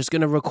do. I'm just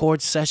going to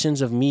record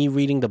sessions of me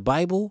reading the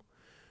Bible,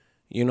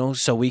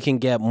 so we can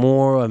get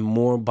more and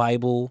more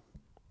Bible,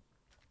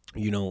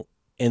 in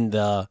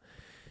the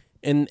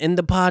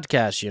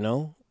podcast,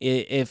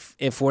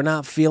 If we're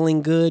not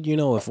feeling good,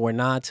 if we're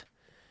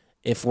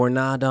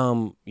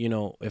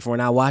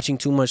not watching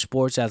too much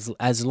sports,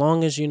 as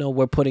long as,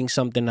 we're putting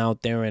something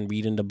out there and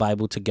reading the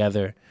Bible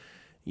together,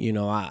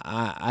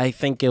 I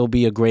think it'll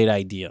be a great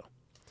idea.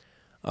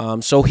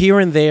 So here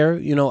and there,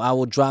 I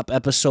will drop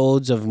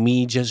episodes of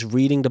me just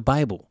reading the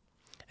Bible,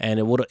 and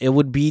it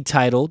would be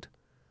titled,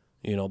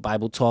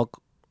 Bible Talk,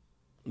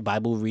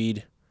 Bible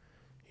Read,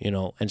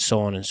 and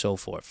so on and so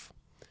forth.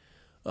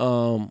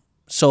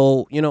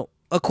 So,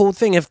 a cool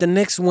thing, if the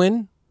Knicks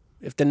win,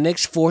 if the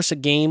Knicks force a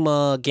game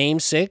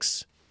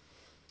 6,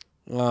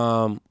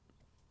 I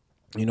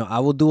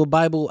will do a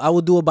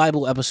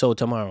Bible episode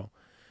tomorrow.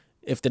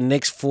 If the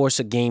Knicks force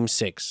a game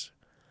 6.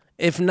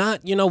 If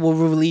not, we'll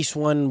release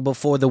one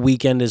before the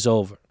weekend is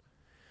over.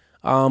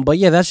 But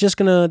yeah, that's just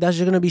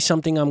gonna be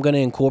something I'm gonna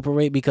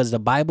incorporate because the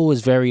Bible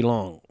is very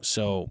long.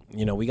 So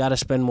we got to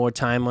spend more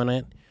time on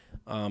it.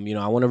 I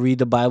want to read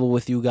the Bible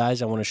with you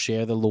guys. I want to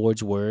share the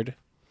Lord's word.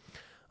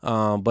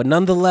 But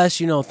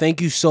nonetheless,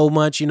 thank you so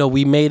much.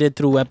 We made it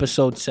through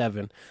episode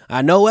 7.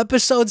 I know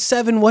episode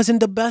 7 wasn't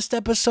the best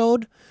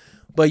episode,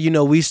 but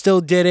we still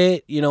did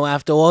it.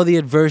 After all the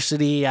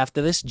adversity,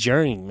 after this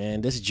journey,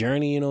 man, this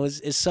journey,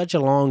 is such a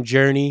long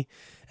journey,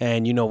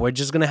 and we're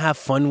just gonna have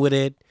fun with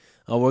it.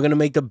 We're gonna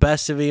make the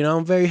best of it.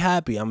 I'm very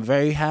happy. I'm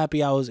very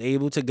happy I was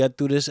able to get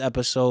through this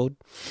episode.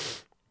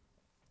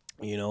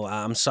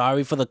 I'm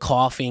sorry for the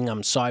coughing.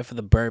 I'm sorry for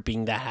the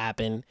burping that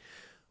happened.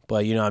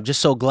 But I'm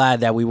just so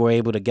glad that we were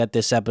able to get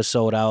this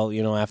episode out.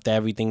 After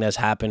everything that's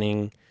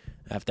happening,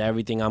 after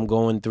everything I'm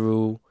going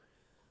through.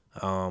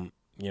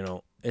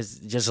 It's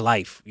just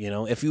life.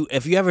 If you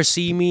ever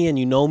see me and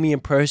you know me in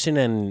person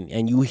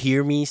and you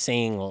hear me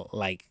saying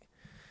like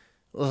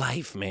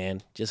life,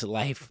 man, just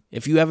life.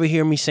 If you ever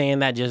hear me saying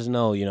that, just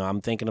know,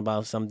 I'm thinking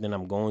about something.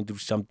 I'm going through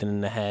something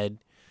in the head.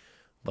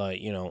 But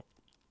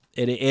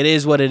it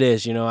is what it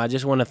is. I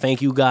just want to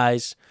thank you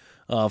guys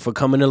for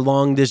coming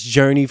along this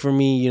journey for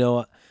me.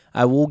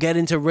 I will get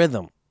into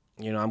rhythm.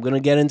 I'm gonna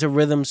get into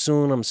rhythm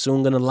soon. I'm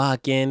soon gonna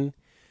lock in.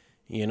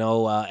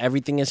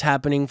 Everything is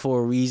happening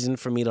for a reason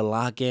for me to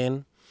lock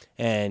in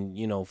and,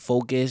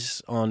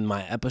 focus on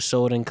my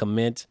episode and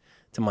commit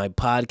to my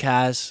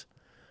podcast.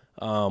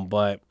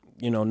 But,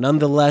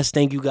 nonetheless,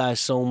 thank you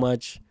guys so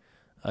much.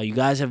 You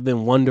guys have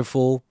been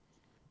wonderful.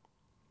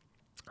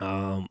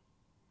 Yeah.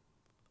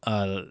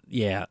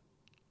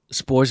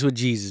 Sports with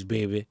Jesus,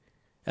 baby.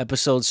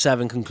 Episode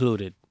 7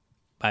 concluded.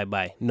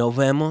 Bye-bye. Nos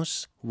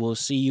vemos. We'll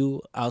see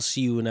you. I'll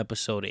see you in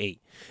episode 8.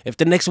 If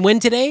the Knicks win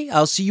today,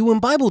 I'll see you in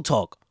Bible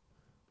Talk.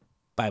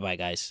 Bye-bye,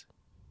 guys.